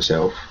kill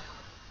themselves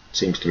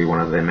seems to be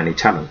one of their many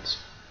talents.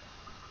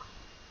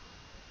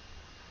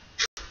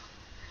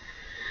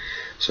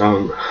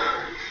 So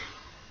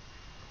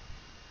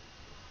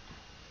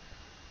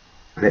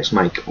let's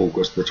make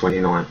August the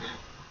 29th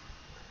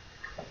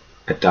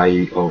a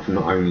day of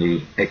not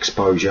only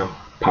exposure,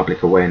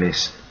 public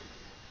awareness,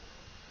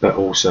 but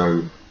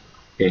also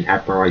in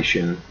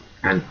admiration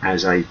and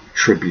as a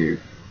tribute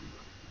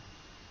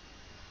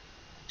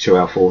to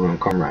our fallen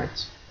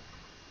comrades,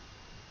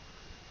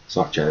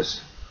 such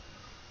as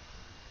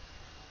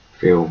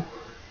Phil,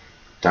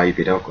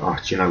 David. Do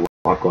you know what?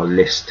 I've got a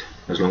list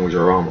as long as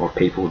your arm of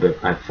people that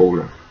have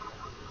fallen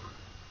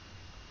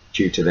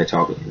due to their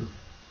targeting,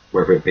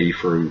 whether it be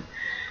through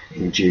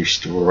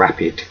induced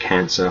rapid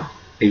cancer,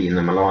 eating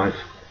them alive,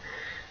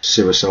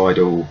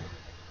 suicidal,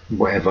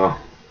 whatever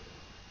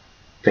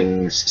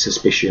things,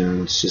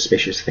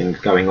 suspicious things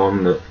going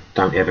on that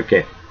don't ever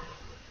get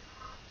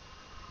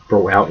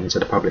brought out into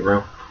the public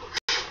realm.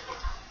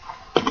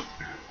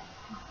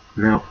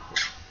 Now,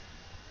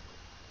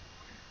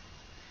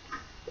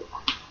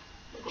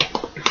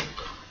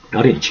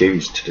 I didn't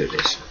choose to do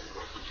this.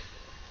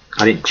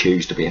 I didn't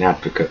choose to be an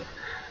advocate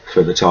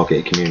for the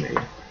targeted community.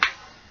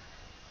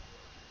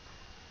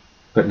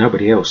 But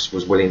nobody else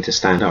was willing to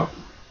stand up.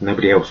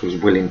 Nobody else was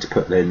willing to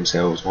put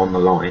themselves on the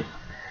line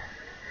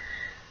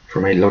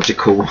from a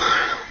logical,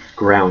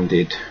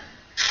 grounded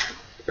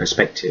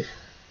perspective.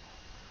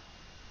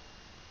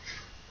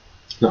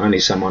 Not only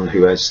someone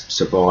who has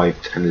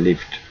survived and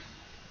lived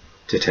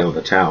to tell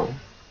the tale,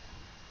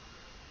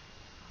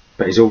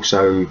 but is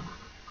also,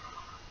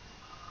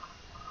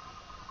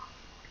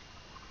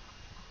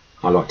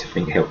 I like to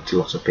think, helped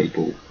lots of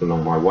people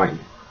along my way,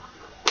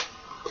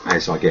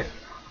 as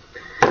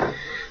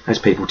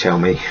people tell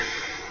me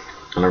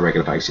on a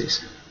regular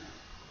basis.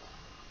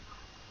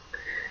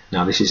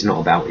 Now, this is not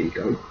about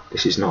ego,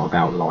 this is not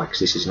about likes,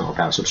 this is not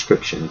about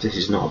subscriptions, this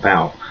is not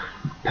about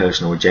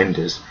personal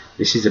agendas.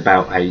 This is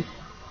about a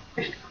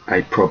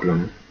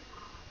problem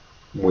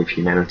with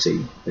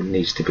humanity that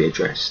needs to be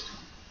addressed.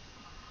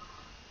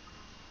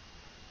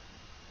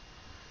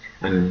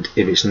 And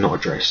if it's not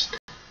addressed,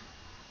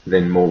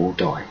 then more will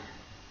die.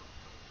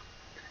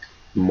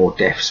 More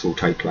deaths will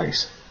take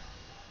place.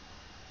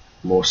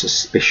 More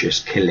suspicious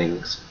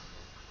killings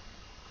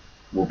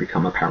will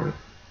become apparent.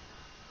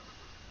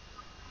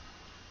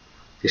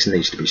 This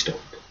needs to be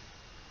stopped.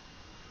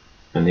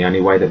 And the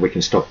only way that we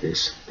can stop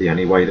this, the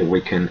only way that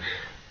we can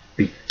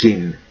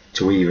begin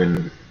to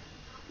even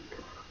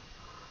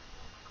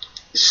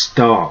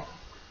start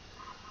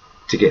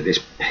to get this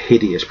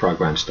hideous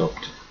program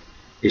stopped,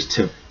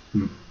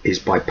 is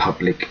by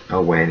public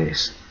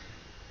awareness,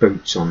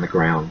 boots on the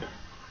ground,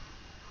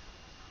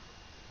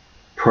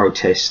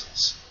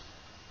 protests.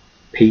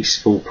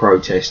 Peaceful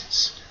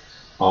protests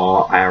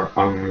are our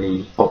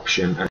only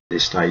option at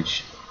this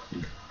stage.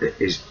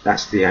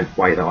 That's the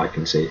way that I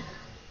can see it.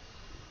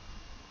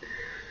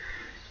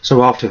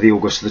 So after the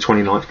August the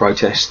 29th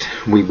protest,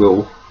 we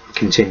will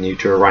continue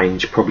to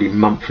arrange probably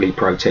monthly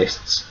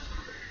protests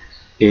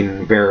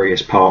in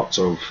various parts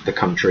of the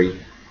country,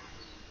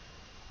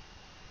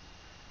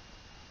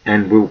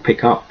 and we'll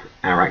pick up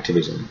our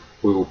activism,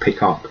 we will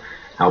pick up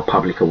our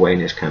public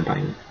awareness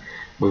campaign.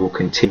 We will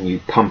continue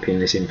pumping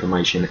this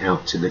information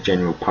out to the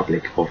general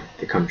public of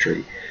the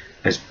country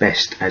as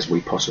best as we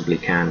possibly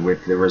can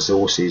with the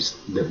resources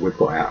that we've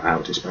got at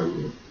our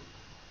disposal.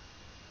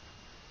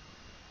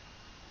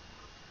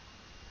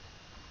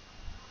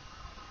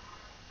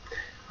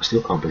 I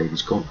still can't believe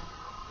he's gone.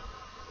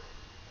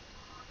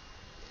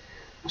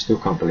 I still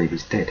can't believe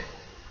he's dead.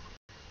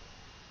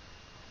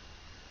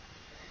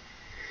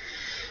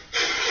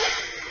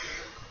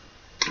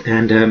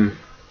 And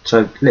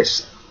so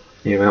let's,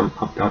 I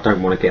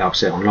don't want to get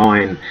upset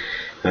online,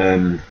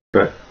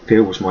 but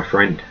Phil was my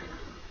friend.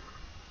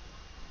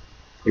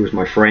 He was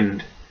my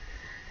friend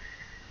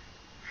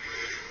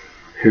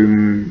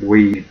whom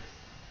we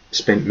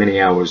spent many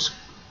hours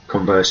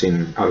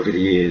conversing over the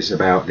years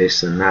about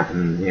this and that,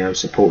 and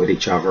supported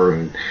each other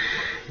and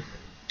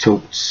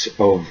talked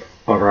of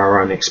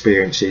our own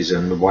experiences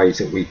and the ways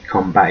that we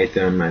combated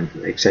them, and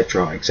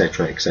etc,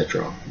 etc,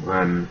 etc.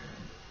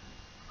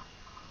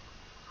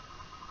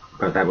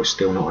 But that was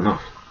still not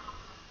enough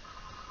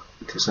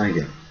to save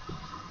him.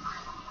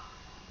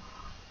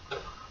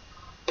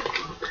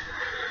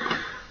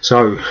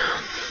 So,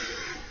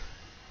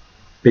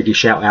 biggie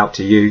shout out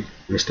to you,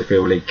 Mr.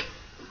 Phil Leek.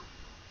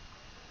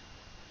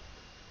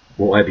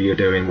 Whatever you're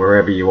doing,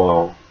 wherever you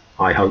are,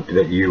 I hope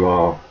that you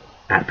are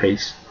at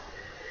peace.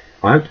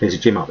 I hope there's a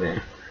gym up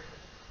there,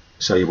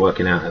 so you're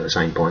working out at the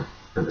same point,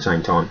 at the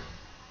same time,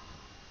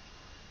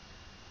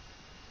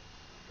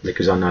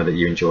 because I know that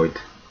you enjoyed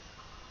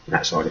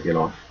that side of your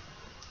life.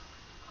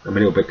 I'm a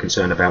little bit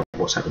concerned about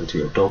what's happened to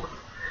your dog,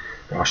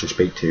 but I shall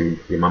speak to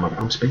your mum about.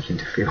 I'm speaking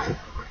to Phil.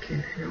 Fucking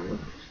hell, what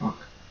the fuck?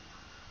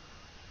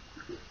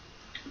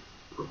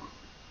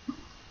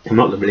 I'm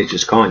not the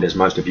religious kind, as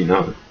most of you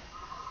know,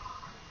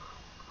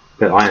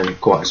 but I am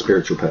quite a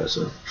spiritual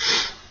person,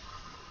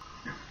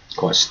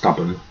 quite a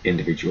stubborn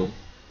individual,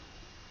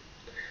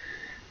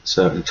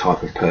 certain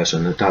type of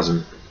person that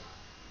doesn't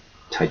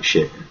take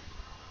shit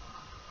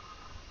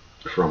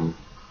from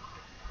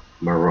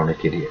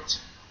moronic idiots.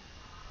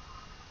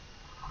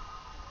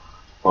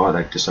 Why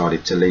they've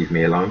decided to leave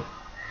me alone.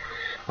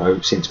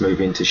 Since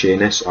moving to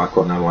Sheerness, I've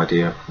got no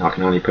idea. I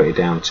can only put it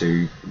down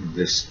to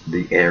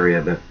the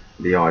area that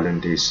the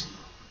island is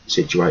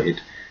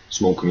situated.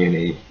 Small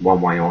community,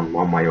 one way on,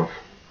 one way off.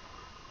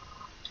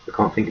 I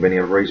can't think of any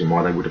other reason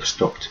why they would have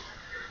stopped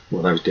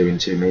what they was doing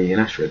to me in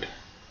Ashford.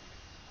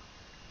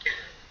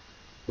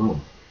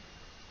 Well,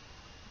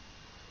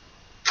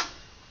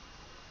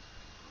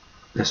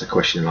 that's a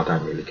question I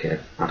don't really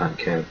care. I don't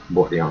care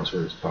what the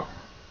answer is, but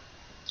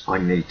I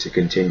need to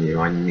continue.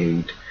 I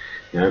need,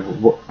 you know,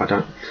 what I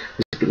don't,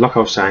 like I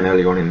was saying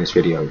earlier on in this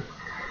video,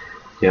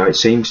 you know, it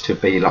seems to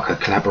be like a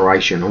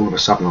collaboration. All of a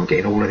sudden I'm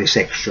getting all of this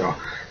extra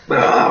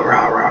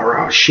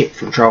shit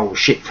from trolls,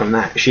 shit from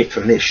that, shit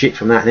from this, shit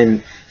from that, and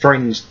then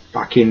friends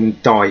fucking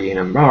dying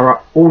and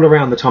all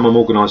around the time I'm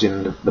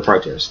organising the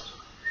protest.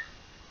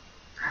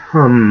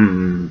 Have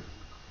a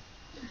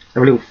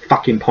little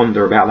fucking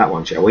ponder about that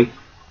one, shall we?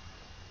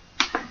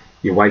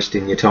 You're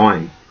wasting your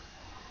time.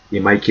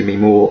 You're making me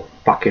more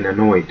fucking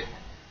annoyed.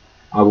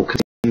 I will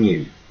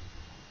continue.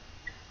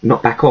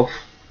 Not back off.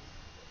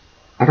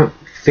 I don't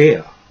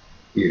fear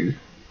you.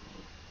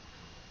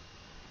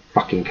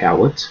 Fucking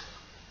cowards.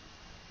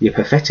 You're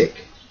pathetic.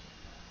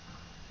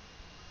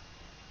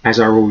 As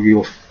are all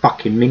your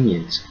fucking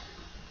minions.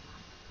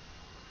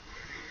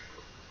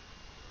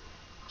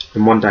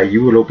 And one day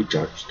you will all be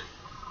judged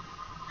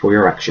for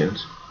your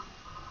actions.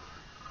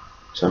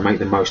 So make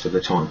the most of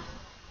the time.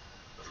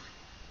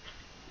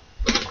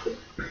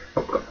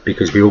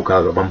 Because we all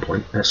go at one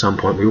point, at some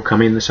point we all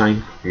come in the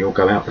same, we all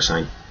go out the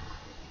same.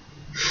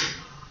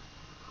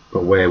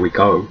 But where we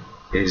go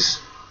is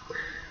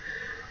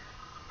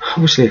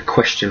obviously a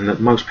question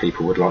that most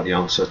people would like the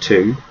answer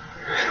to.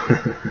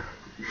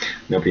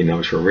 Nobody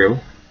knows for real.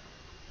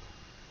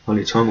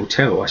 Only time will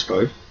tell, I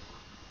suppose.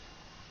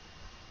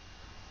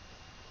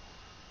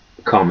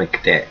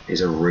 Karmic debt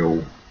is a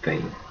real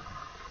thing.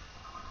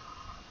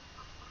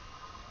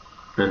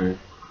 And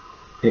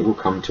it will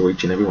come to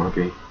each and every one of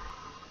you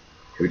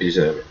who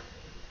deserve it.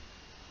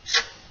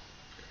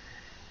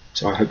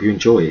 So I hope you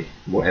enjoy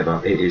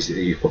whatever it is that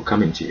you've got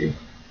coming to you,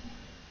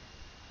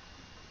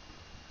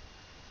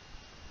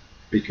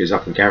 because I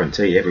can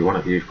guarantee every one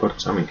of you have got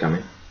something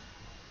coming.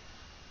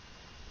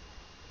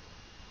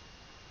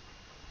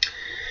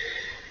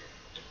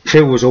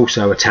 Phil was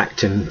also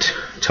attacked and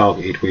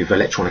targeted with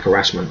electronic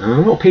harassment, and a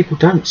lot of people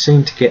don't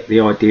seem to get the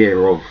idea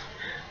of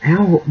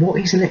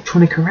what is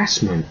electronic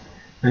harassment.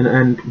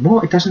 And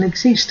what, it doesn't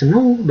exist, and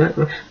all that.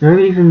 You know,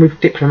 even with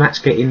diplomats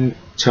getting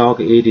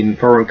targeted in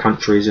foreign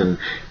countries, and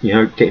you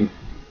know, getting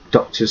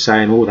doctors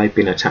saying, oh, they've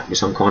been attacked with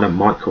some kind of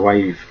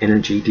microwave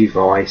energy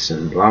device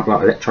and blah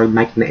blah,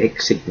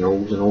 electromagnetic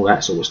signals and all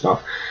that sort of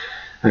stuff,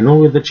 and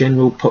all of the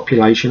general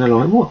population are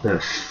like, what the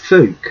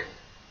fuck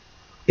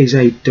is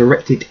a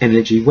directed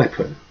energy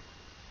weapon?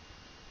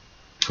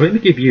 Let me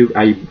give you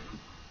a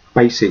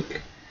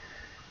basic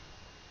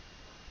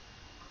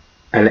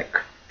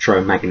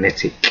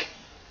electromagnetic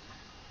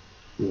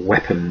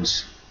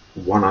weapons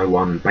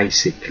 101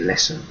 basic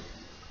lesson.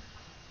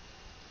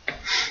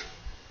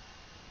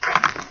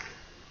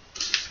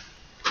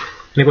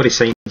 Anybody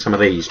seen some of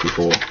these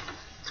before?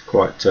 It's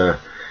quite the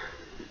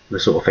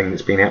sort of thing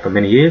that's been out for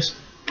many years.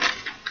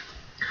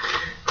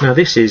 Now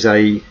this is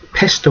a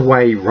pest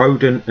away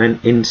rodent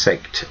and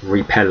insect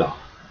repeller.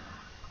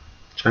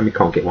 Shame we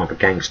can't get one for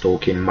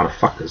gangstalking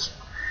motherfuckers.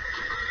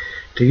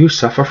 Do you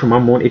suffer from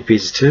unwanted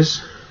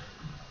visitors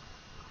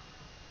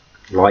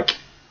like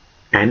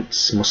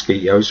ants,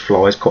 mosquitoes,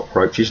 flies,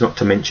 cockroaches, not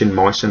to mention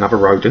mice and other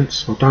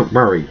rodents? Well, don't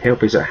worry,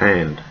 help is at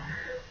hand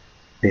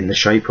in the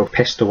shape of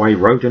pest away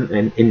rodent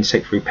and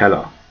insect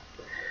repeller.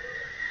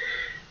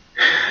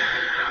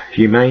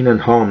 Humane and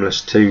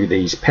harmless to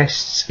these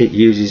pests, it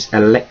uses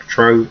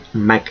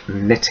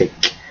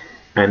electromagnetic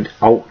and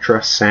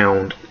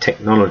ultrasound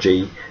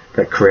technology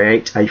that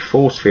create a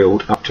force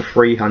field up to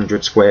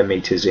 300 square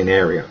meters in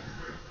area.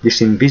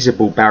 This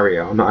invisible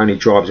barrier not only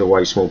drives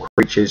away small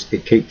creatures,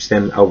 it keeps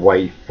them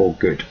away for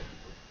good.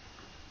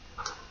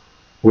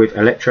 With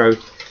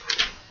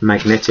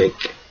electromagnetic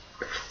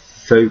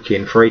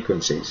Fokin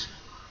frequencies.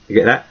 You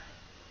get that?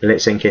 Let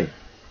it sink in.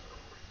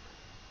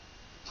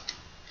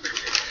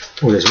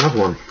 Oh, there's another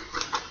one.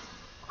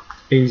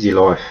 Easy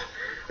life.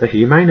 The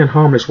humane and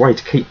harmless way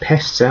to keep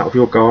pests out of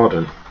your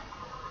garden.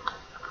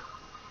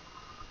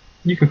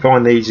 You can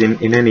find these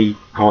in any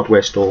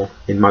hardware store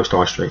in most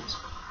high streets.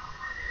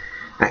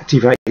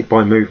 Activated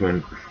by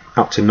movement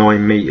up to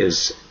 9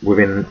 meters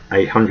within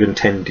a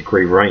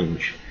 110-degree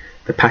range.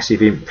 The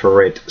passive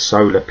infrared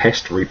solar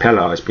pest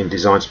repeller has been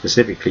designed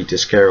specifically to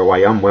scare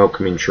away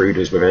unwelcome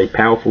intruders with a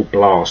powerful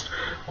blast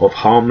of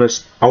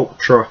harmless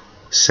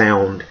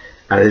ultrasound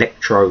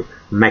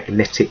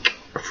electromagnetic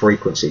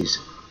frequencies.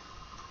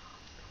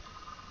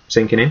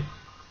 Sinking in?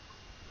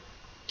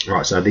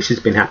 Right, so this has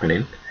been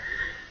happening.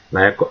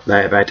 They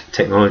have had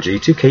technology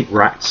to keep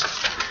rats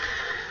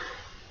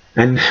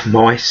and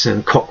mice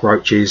and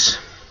cockroaches.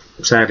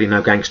 Sadly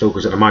no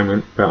gangstalkers at the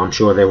moment, but I'm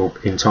sure there will,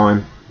 in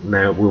time,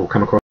 now we'll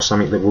come across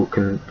something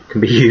that can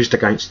be used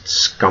against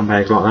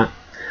scumbags like that.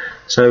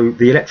 So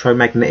the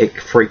electromagnetic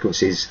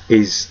frequencies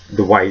is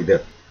the way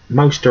that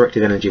most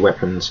directed energy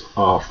weapons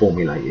are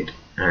formulated,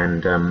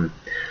 and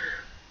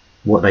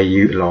what they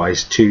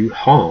utilise to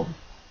harm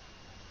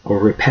or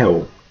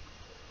repel,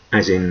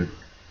 as in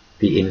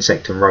the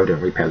insect and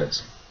rodent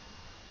repellers.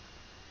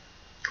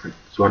 Do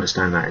you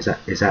understand that?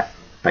 Is that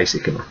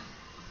basic enough?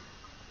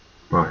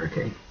 Right,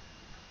 okay.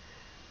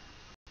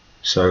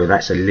 So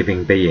that's a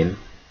living being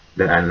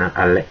that an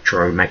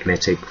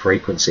electromagnetic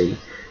frequency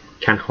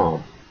can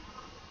harm.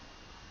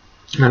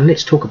 Now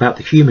let's talk about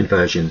the human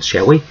versions,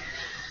 shall we?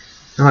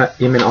 I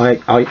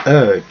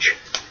urge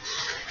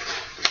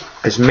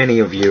as many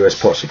of you as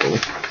possible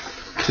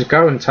to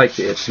go and take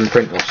it at some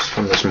print offs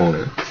from this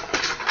morning.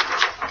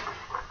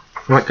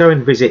 Right, go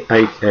and visit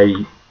a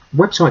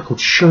website called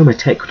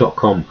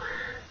shomatech.com.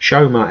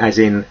 Shoma as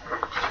in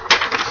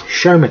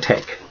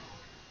Shomatech.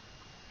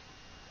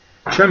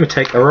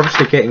 Shomatech are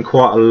obviously getting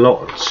quite a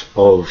lot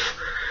of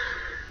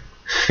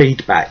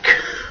feedback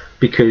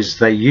because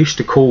they used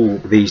to call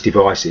these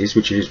devices,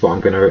 which is what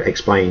I'm going to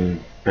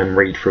explain and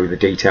read through the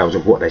details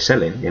of what they're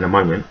selling in a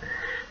moment.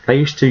 They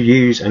used to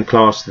use and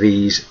class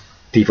these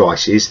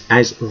devices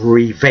as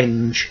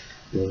revenge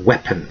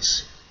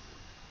weapons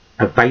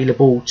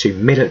available to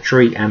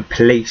military and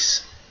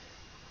police,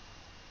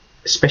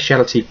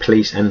 specialty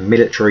police and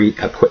military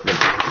equipment.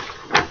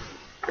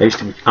 They used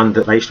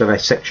to have a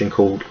section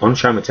called on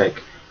Shomatech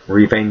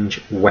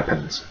revenge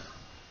weapons.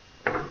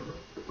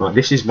 Right,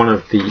 this is one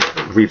of the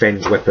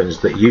revenge weapons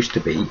that used to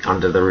be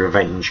under the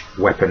revenge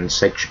weapons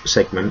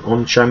segment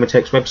on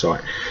Shomatech's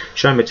website.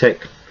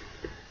 Shomatech,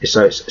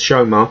 so it's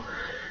Shoma,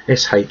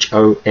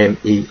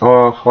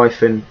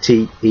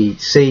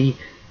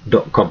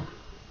 SHOMER-TEC.com.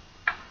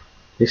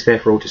 It's there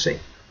for all to see.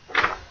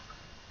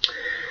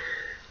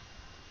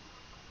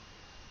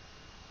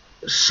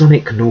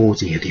 Sonic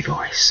nausea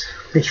device.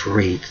 Let's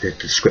read the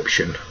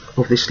description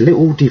of this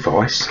little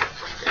device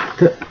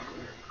that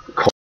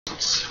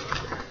costs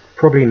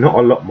probably not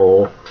a lot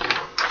more.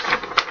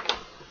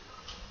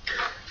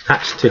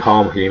 Acts to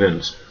harm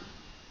humans.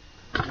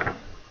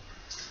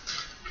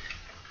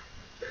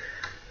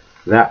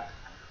 That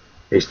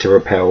is to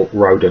repel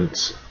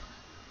rodents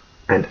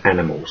and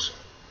animals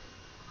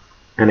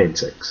and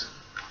insects.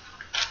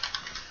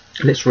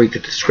 Let's read the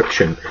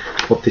description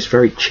of this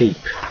very cheap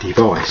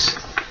device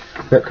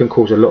that can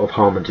cause a lot of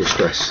harm and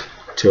distress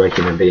to a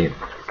human being.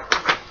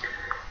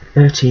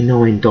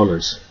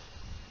 $39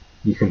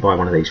 you can buy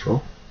one of these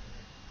for.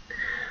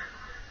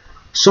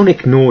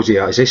 Sonic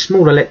nausea is a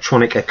small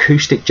electronic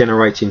acoustic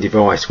generating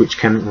device which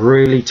can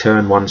really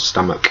turn one's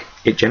stomach.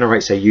 It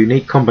generates a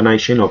unique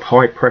combination of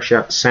high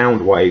pressure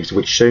sound waves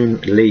which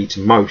soon leads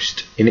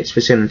most in its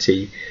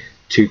vicinity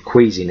to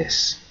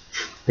queasiness.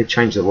 They've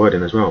changed the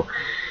wording as well.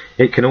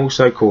 It can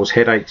also cause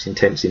headaches,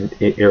 intense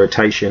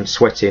irritation,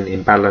 sweating,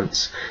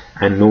 imbalance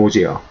and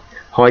nausea.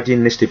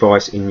 Hiding this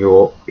device in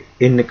your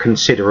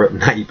inconsiderate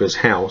neighbour's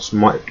house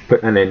might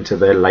put an end to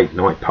their late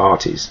night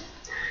parties.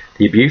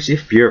 The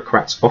abusive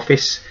bureaucrat's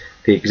office,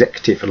 the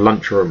executive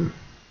lunchroom.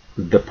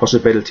 The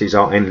possibilities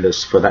are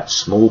endless for that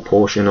small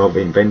portion of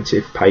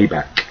inventive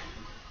payback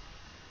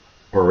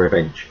or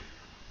revenge.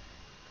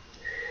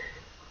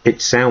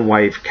 Its sound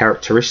wave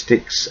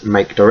characteristics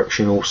make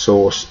directional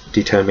source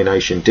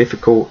determination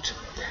difficult.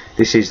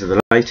 This is the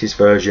latest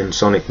version,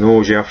 Sonic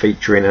Nausea,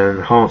 featuring an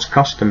enhanced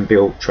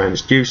custom-built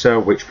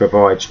transducer which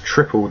provides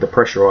triple the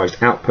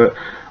pressurized output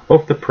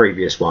of the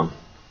previous one.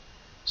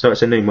 So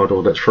it's a new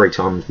model that's 3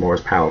 times more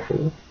as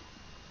powerful.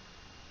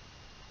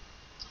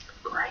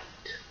 Great.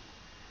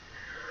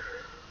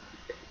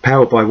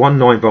 Powered by one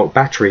 9-volt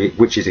battery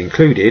which is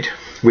included,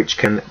 which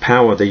can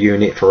power the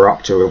unit for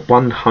up to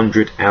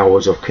 100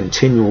 hours of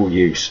continual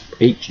use.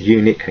 Each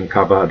unit can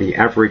cover the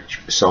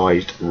average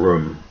sized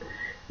room.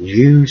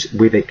 Use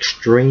with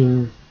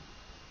extreme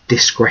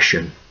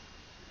discretion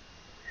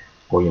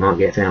or you might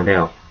get found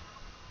out.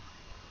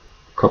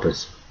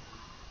 Coppers.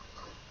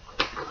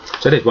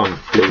 So there's one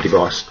little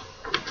device.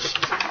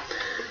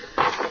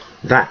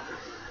 That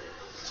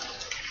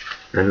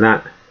and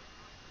that,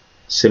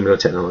 similar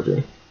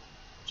technology,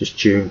 just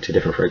tuned to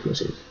different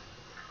frequencies.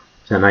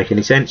 Does that make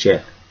any sense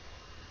yet?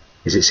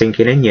 Is it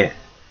sinking in yet?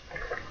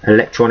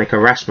 Electronic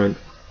harassment,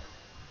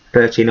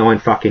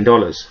 $39 fucking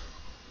dollars.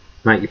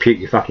 Make you puke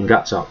your fucking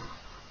guts up.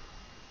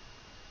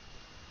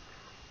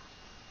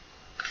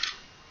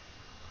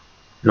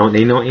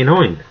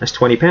 $19.99. That's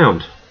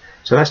 £20.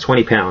 So that's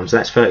 £20.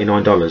 That's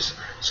 $39.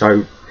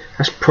 So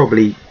that's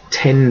probably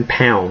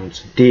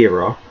 £10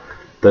 dearer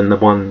than the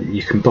one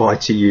you can buy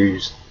to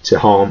use to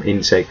harm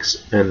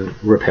insects and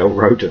repel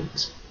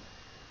rodents.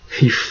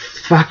 Are you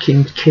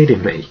fucking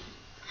kidding me?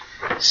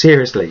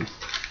 Seriously.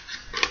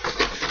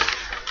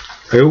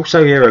 I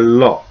also hear a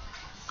lot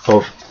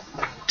of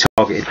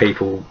targeted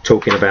people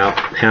talking about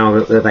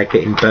how they're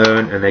getting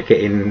burnt and they're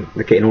getting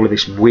all of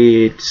this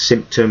weird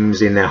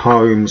symptoms in their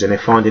homes and they're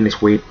finding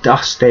this weird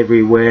dust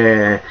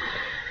everywhere.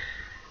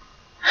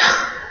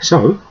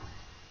 So,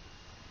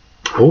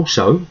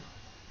 also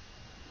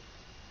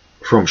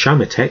from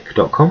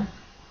shomatech.com,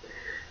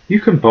 you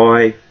can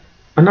buy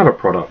another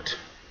product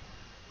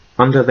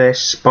under their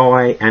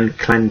spy and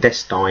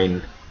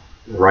clandestine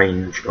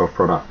range of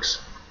products.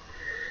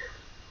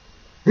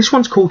 This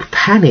one's called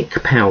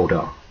Panic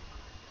Powder.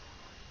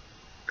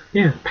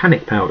 Yeah,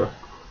 panic powder.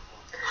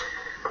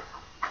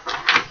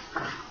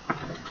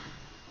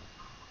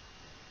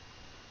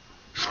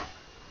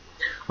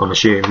 I'm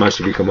assuming most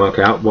of you can work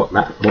out what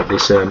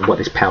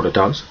this powder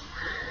does.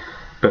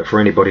 But for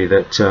anybody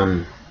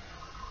that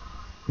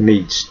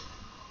needs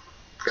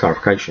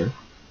clarification,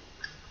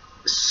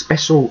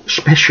 special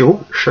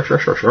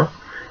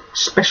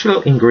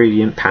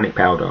ingredient panic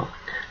powder.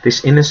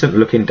 This innocent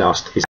looking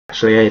dust is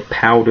actually a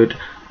powdered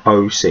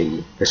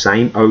OC, the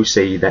same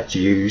OC that's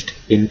used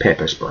in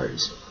pepper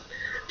sprays.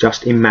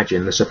 Just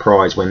imagine the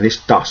surprise when this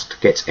dust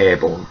gets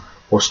airborne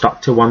or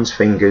stuck to one's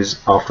fingers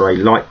after a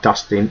light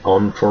dusting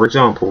on, for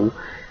example,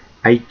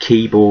 a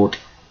keyboard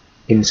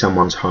in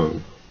someone's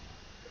home.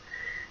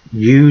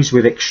 Use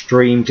with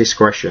extreme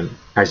discretion,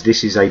 as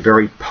this is a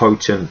very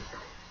potent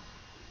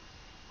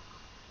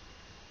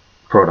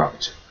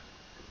product,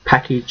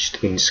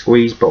 packaged in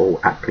squeeze bottle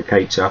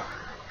applicator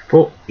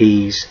for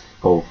ease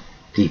of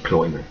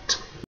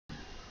deployment.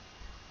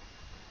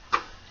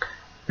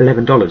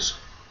 $11.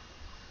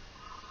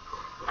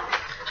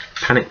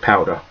 Panic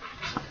powder.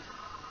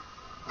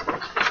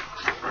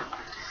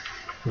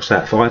 What's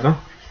that, $5?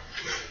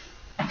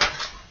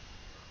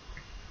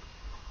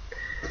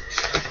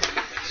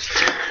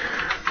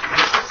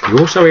 You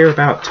also hear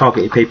about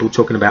targeted people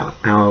talking about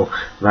how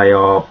they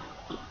are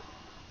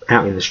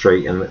out in the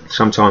street and that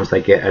sometimes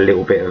they get a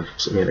little bit of,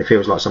 it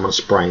feels like someone's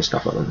spraying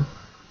stuff at them.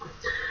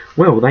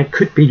 Well, they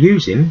could be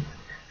using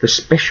the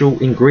special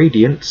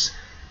ingredients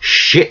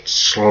shit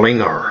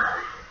slinger.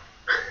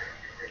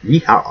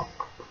 Yeah.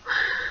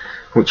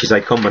 Which is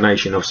a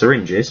combination of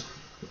syringes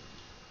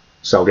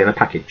sold in a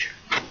package.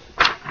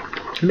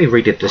 Let me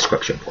read the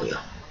description for you.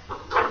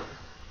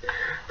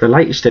 The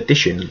latest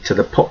addition to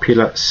the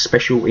popular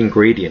special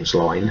ingredients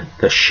line,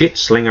 the Shit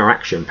Slinger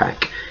Action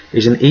Pack,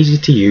 is an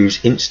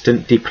easy-to-use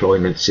instant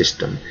deployment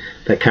system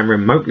that can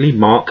remotely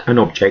mark an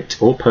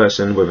object or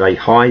person with a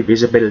high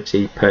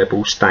visibility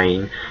purple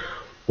stain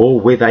or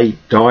with a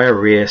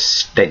diarrhea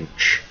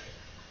stench.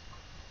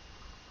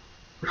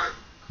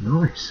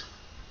 Nice.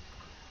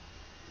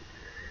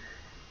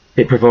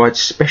 It provides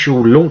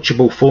special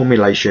launchable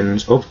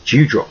formulations of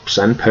dewdrops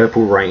and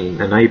purple rain,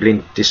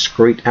 enabling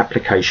discreet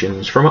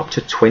applications from up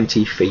to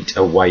 20 feet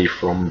away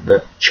from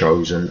the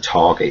chosen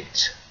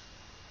target.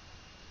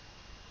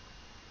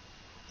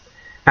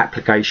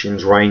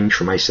 Applications range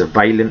from a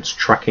surveillance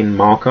tracking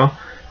marker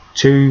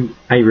to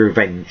a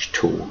revenge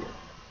tool.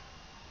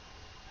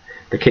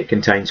 The kit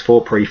contains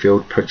 4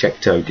 pre-filled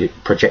projector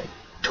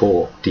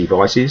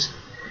devices,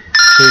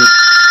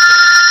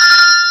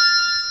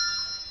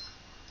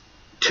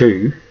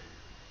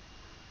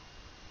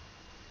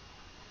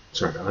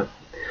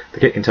 The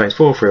kit contains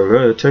 4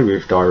 filled, 2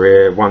 with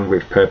diarrhea, 1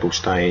 with purple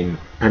stain,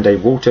 and a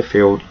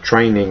water-filled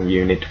training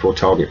unit for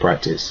target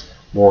practice.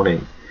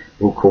 Warning: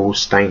 will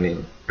cause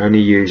staining. Only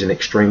use in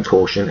extreme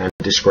caution and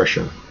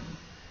discretion.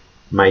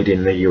 Made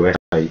in the USA.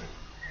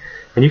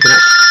 And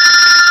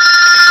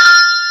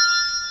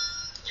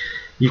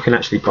you can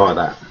actually buy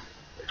that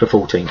for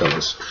 $14.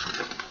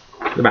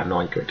 About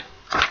 £9.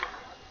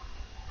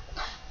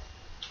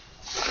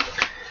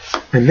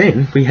 And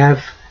then we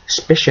have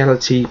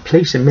specialty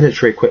police and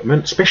military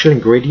equipment, special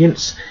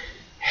ingredients,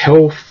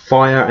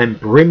 hellfire and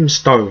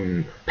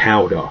brimstone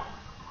powder.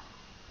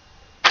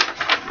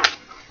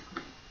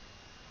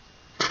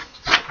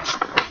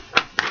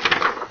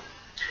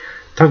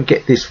 Don't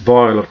get this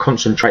vial of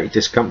concentrated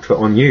discomfort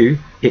on you.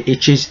 It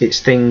itches, it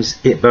stings,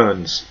 it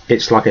burns.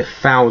 It's like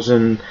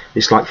thousands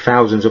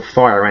of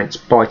fire ants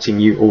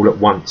biting you all at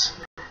once.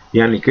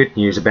 The only good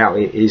news about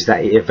it is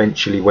that it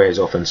eventually wears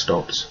off and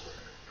stops.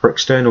 For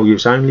external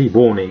use only,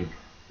 warning,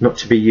 not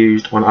to be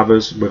used on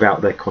others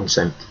without their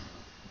consent.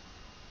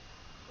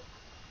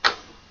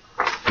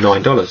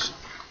 $9.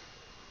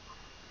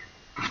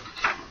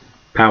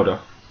 Powder.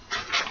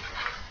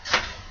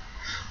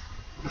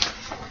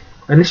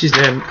 And this is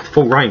their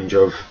full range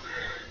of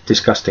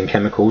disgusting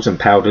chemicals and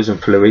powders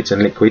and fluids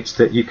and liquids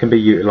that you can be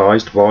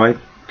utilised by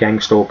gang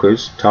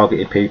stalkers,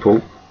 targeted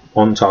people,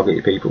 on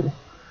targeted people.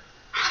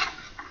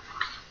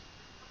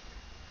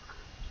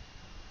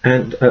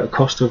 And at a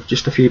cost of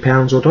just a few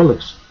pounds or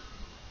dollars.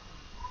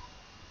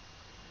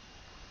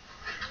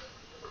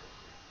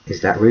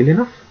 Is that really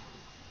enough?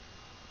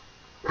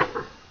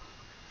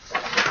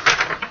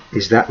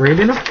 Is that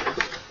really enough?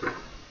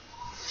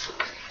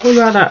 What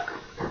about that?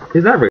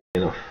 Is that really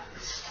enough?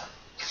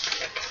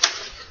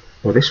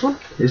 Or this one?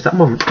 Is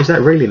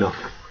that really enough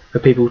for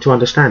people to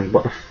understand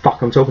what the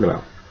fuck I'm talking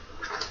about?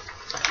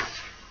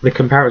 The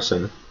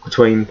comparison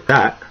between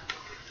that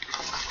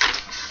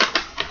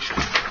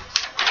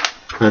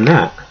and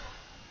that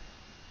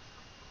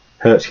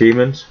hurts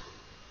humans,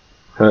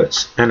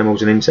 hurts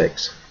animals and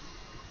insects,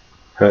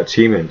 hurts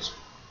humans,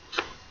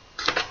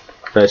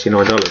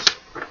 $39.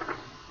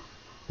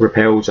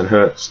 Repels and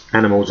hurts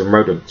animals and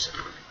rodents,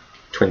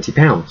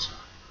 £20.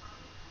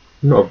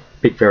 Not a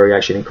big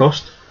variation in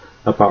cost,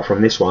 apart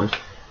from this one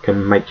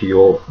can make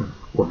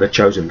the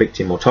chosen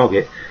victim or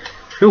target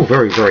feel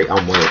very, very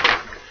unwell.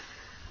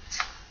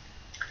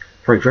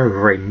 Very, very,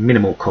 very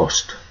minimal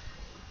cost.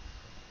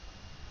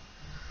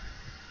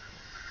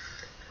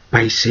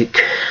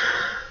 Basic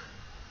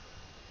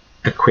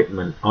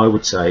equipment, I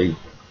would say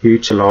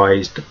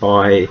utilised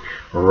by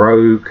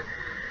rogue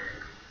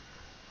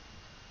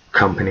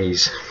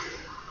companies,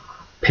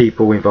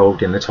 people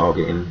involved in the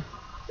targeting,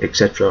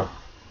 etc,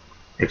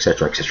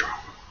 etc, etc.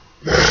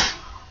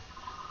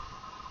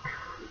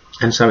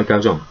 And so it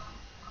goes on.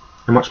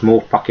 How much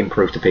more fucking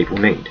proof do people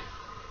need?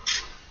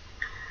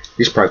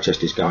 This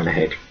protest is going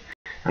ahead,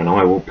 and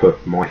I will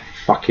put my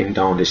fucking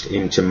darndest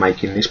into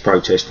making this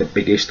protest the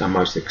biggest and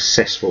most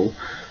successful,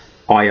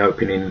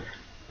 eye-opening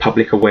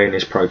public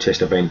awareness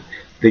protest event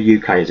the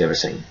UK has ever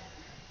seen.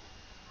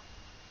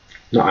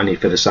 Not only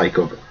for the sake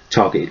of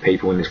targeted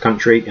people in this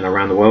country and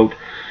around the world,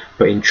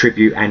 but in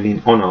tribute and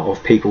in honour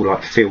of people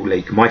like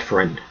Leek, my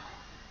friend,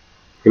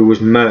 who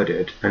was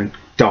murdered and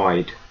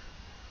died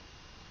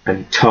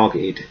and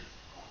targeted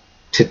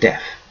to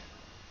death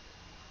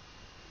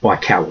by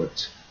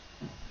cowards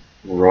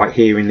right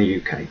here in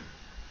the UK,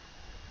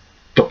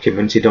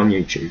 documented on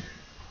YouTube,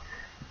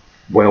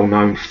 well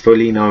known,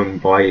 fully known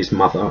by his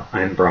mother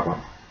and brother,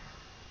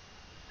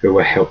 who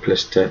were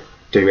helpless to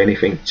do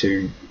anything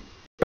to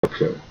help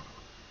Phil.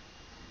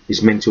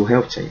 His mental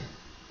health team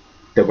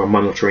that were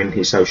monitoring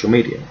his social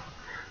media,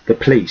 the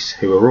police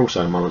who were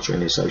also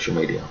monitoring his social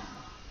media.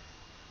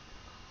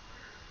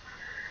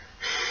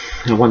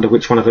 I wonder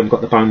which one of them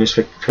got the bonus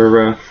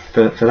for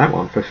that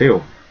one, for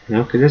Phil. You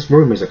know, because there's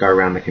rumours that go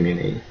around the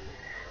community,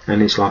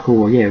 and it's like,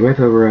 oh yeah,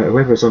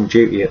 whoever's on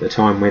duty at the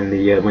time when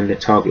the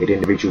targeted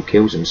individual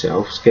kills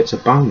themselves gets a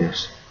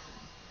bonus.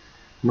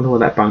 I wonder what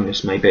that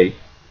bonus may be.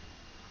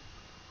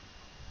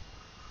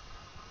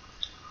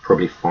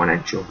 Probably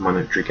financial,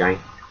 monetary gain.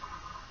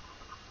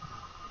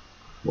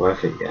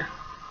 Worth it, yeah.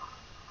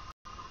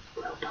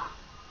 Well done.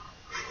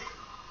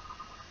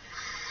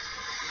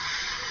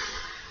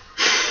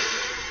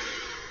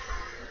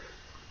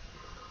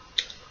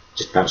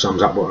 Just about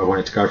sums up what I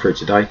wanted to go through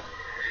today.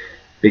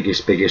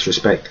 Biggest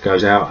respect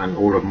goes out, and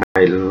all of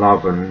my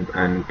love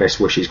and best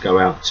wishes go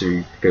out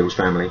to Bill's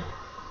family.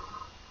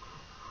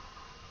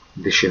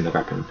 This shouldn't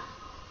have happened.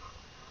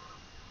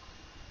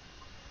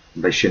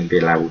 They shouldn't be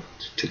allowed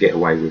to get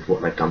away with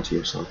what they've done to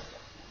your son.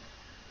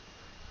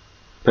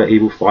 But he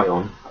will fight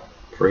on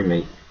through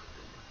me.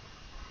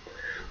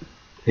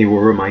 He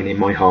will remain in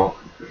my heart,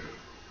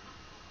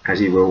 as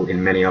he will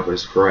in many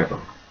others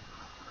forever.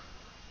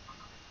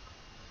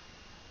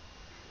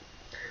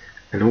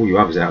 And all you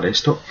others out there,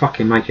 stop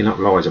fucking making up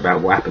lies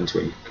about what happened to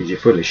him, because you're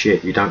full of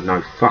shit. You don't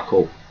know fuck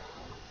all.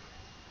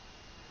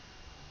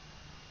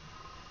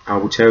 I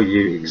will tell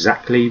you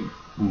exactly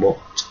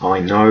what I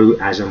know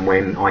as and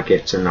when I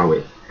get to know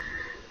it.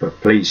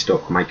 But please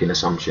stop making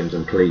assumptions,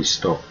 and please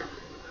stop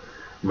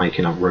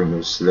making up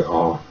rumours that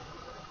are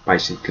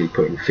basically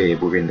putting fear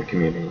within the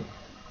community.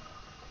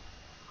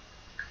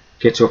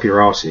 Get off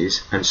your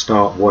asses and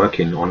start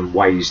working on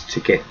ways to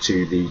get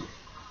to the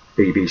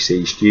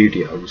BBC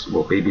studios,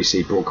 or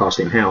BBC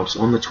Broadcasting House,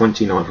 on the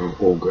 29th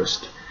of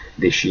August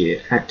this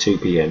year at 2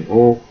 PM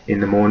or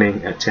in the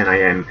morning at 10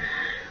 AM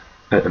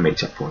at the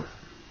meet-up point.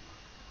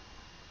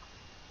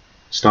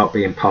 Start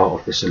being part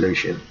of the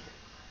solution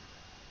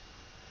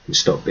and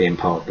stop being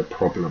part of the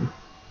problem.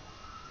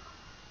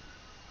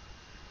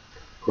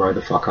 Grow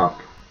the fuck up.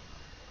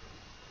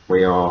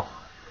 We're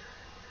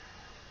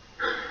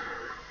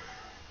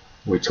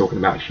talking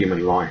about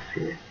human life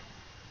here,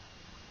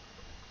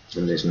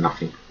 and there's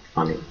nothing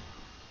funny,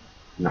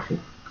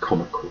 nothing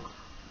comical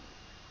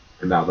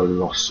about the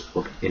loss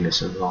of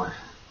innocent life.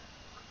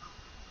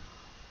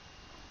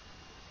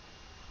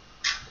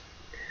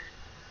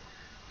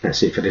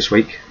 That's it for this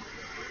week.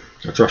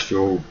 I trust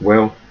you're all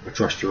well. I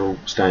trust you're all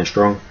staying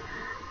strong.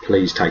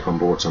 Please take on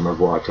board some of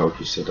what I told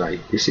you today.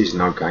 This is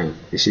no game.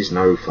 This is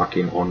no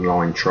fucking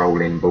online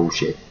trolling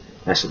bullshit.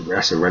 That's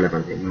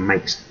irrelevant.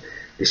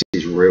 This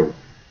is real.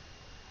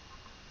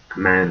 A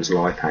man's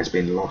life has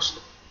been lost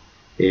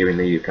here in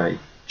the UK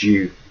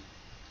due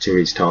to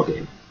his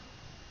targeting.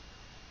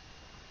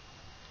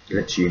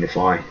 Let's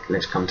unify,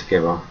 let's come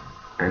together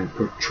and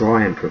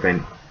try and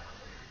prevent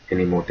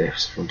any more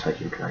deaths from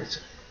taking place.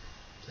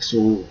 That's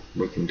all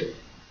we can do.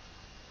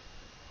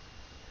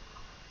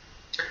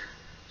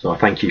 So I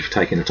thank you for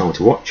taking the time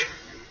to watch.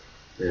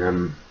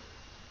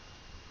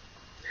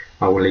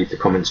 I will leave the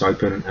comments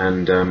open,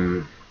 and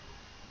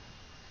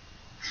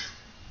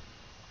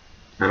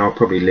I'll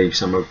probably leave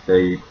some of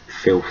the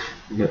filth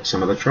that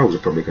some of the trolls are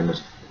probably going to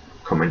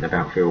comment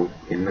about Phil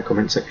in the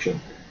comment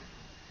section,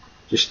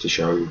 just to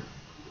show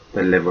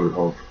the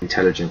level of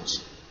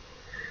intelligence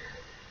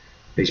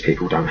these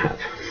people don't have.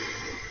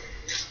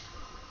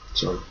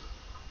 So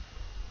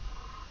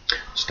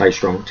stay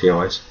strong,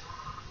 TIs.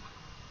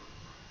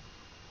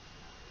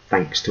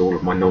 Thanks to all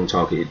of my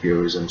non-targeted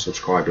viewers and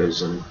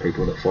subscribers and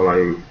people that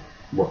follow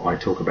what I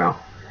talk about,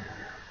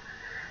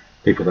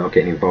 people that are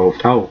getting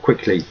involved. Oh,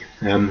 quickly,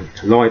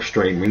 live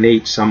stream. We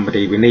need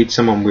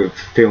someone with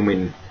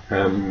filming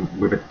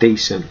with a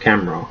decent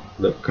camera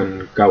that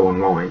can go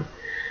online,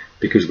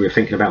 because we're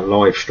thinking about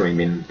live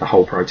streaming the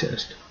whole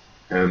protest.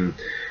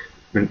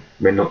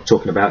 We're not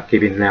talking about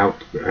giving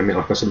out, I mean,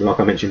 like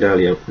I mentioned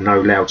earlier,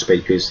 no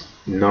loudspeakers,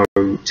 no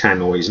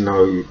tannoys,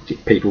 no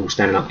people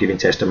standing up giving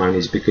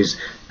testimonies, because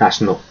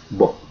that's not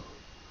what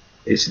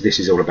this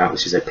is all about.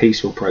 This is a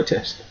peaceful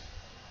protest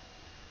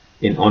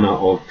in honour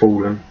of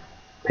fallen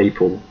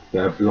people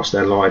that have lost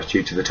their lives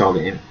due to the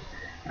targeting,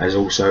 as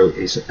also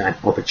is an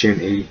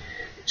opportunity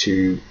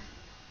to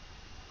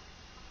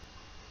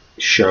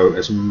show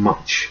as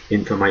much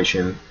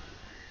information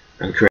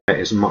and create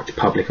as much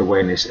public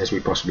awareness as we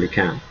possibly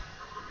can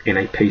in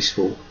a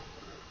peaceful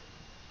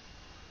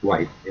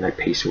way, in a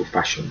peaceful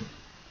fashion.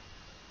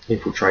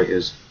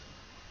 Infiltrators,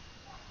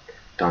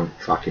 don't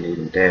fucking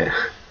even dare.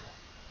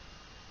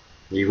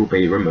 You will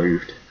be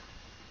removed.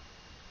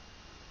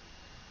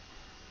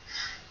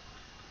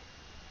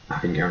 I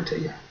can guarantee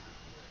you.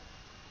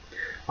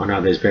 I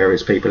know there's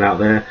various people out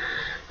there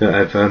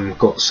that have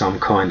got some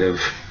kind of,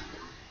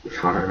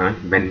 I don't know,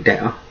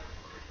 vendetta.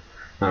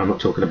 And I'm not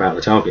talking about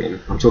the targeting,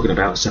 I'm talking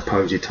about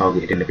supposed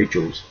targeted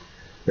individuals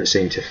that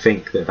seem to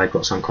think that they've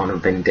got some kind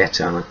of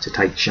vendetta to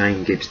take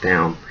Shane Gibbs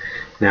down.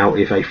 Now,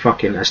 if a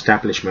fucking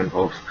establishment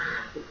of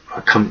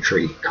a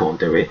country can't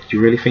do it, do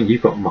you really think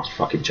you've got much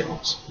fucking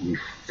chance? You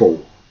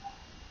fool.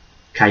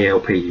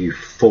 KLP, you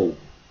fool.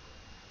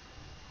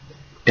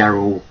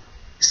 Daryl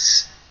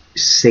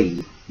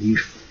C, you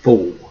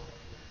fool.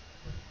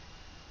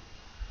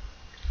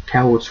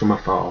 Cowards from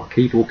afar,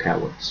 keyboard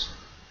cowards.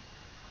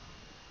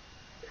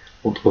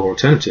 Or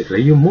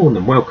alternatively, you're more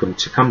than welcome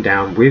to come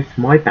down with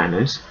my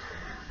banners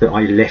that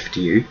I left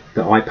you,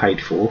 that I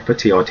paid for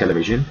TI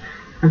television,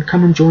 and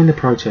come and join the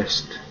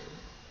protest.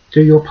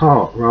 Do your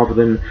part rather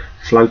than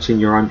floating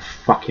your own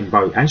fucking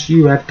boat, as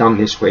you have done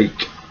this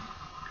week.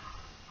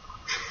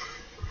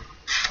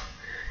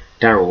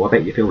 Daryl, I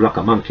bet you feel like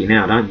a monkey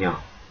now, don't you?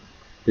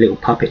 Little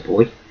puppet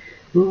boy.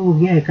 Oh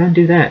yeah, go and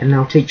do that, and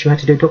I'll teach you how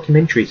to do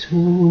documentaries.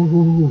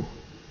 Ooh.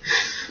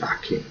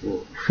 Fuck it.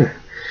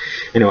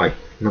 Anyway,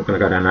 I'm not going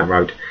to go down that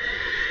road.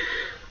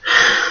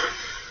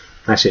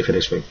 That's it for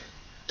this week.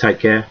 Take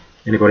care.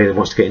 Anybody that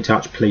wants to get in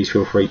touch, please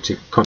feel free to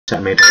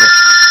contact me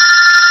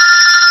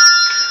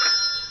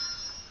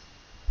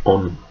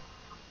on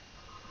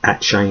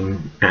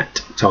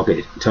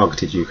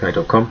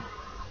 @shane@targeteduk.com,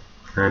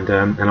 and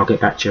I'll get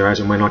back to you as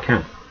and when I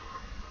can.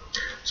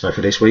 So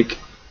for this week,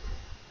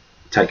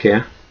 take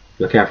care,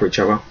 look out for each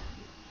other,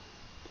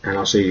 and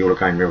I'll see you all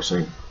again real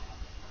soon.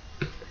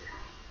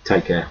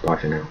 Take care, bye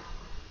for now.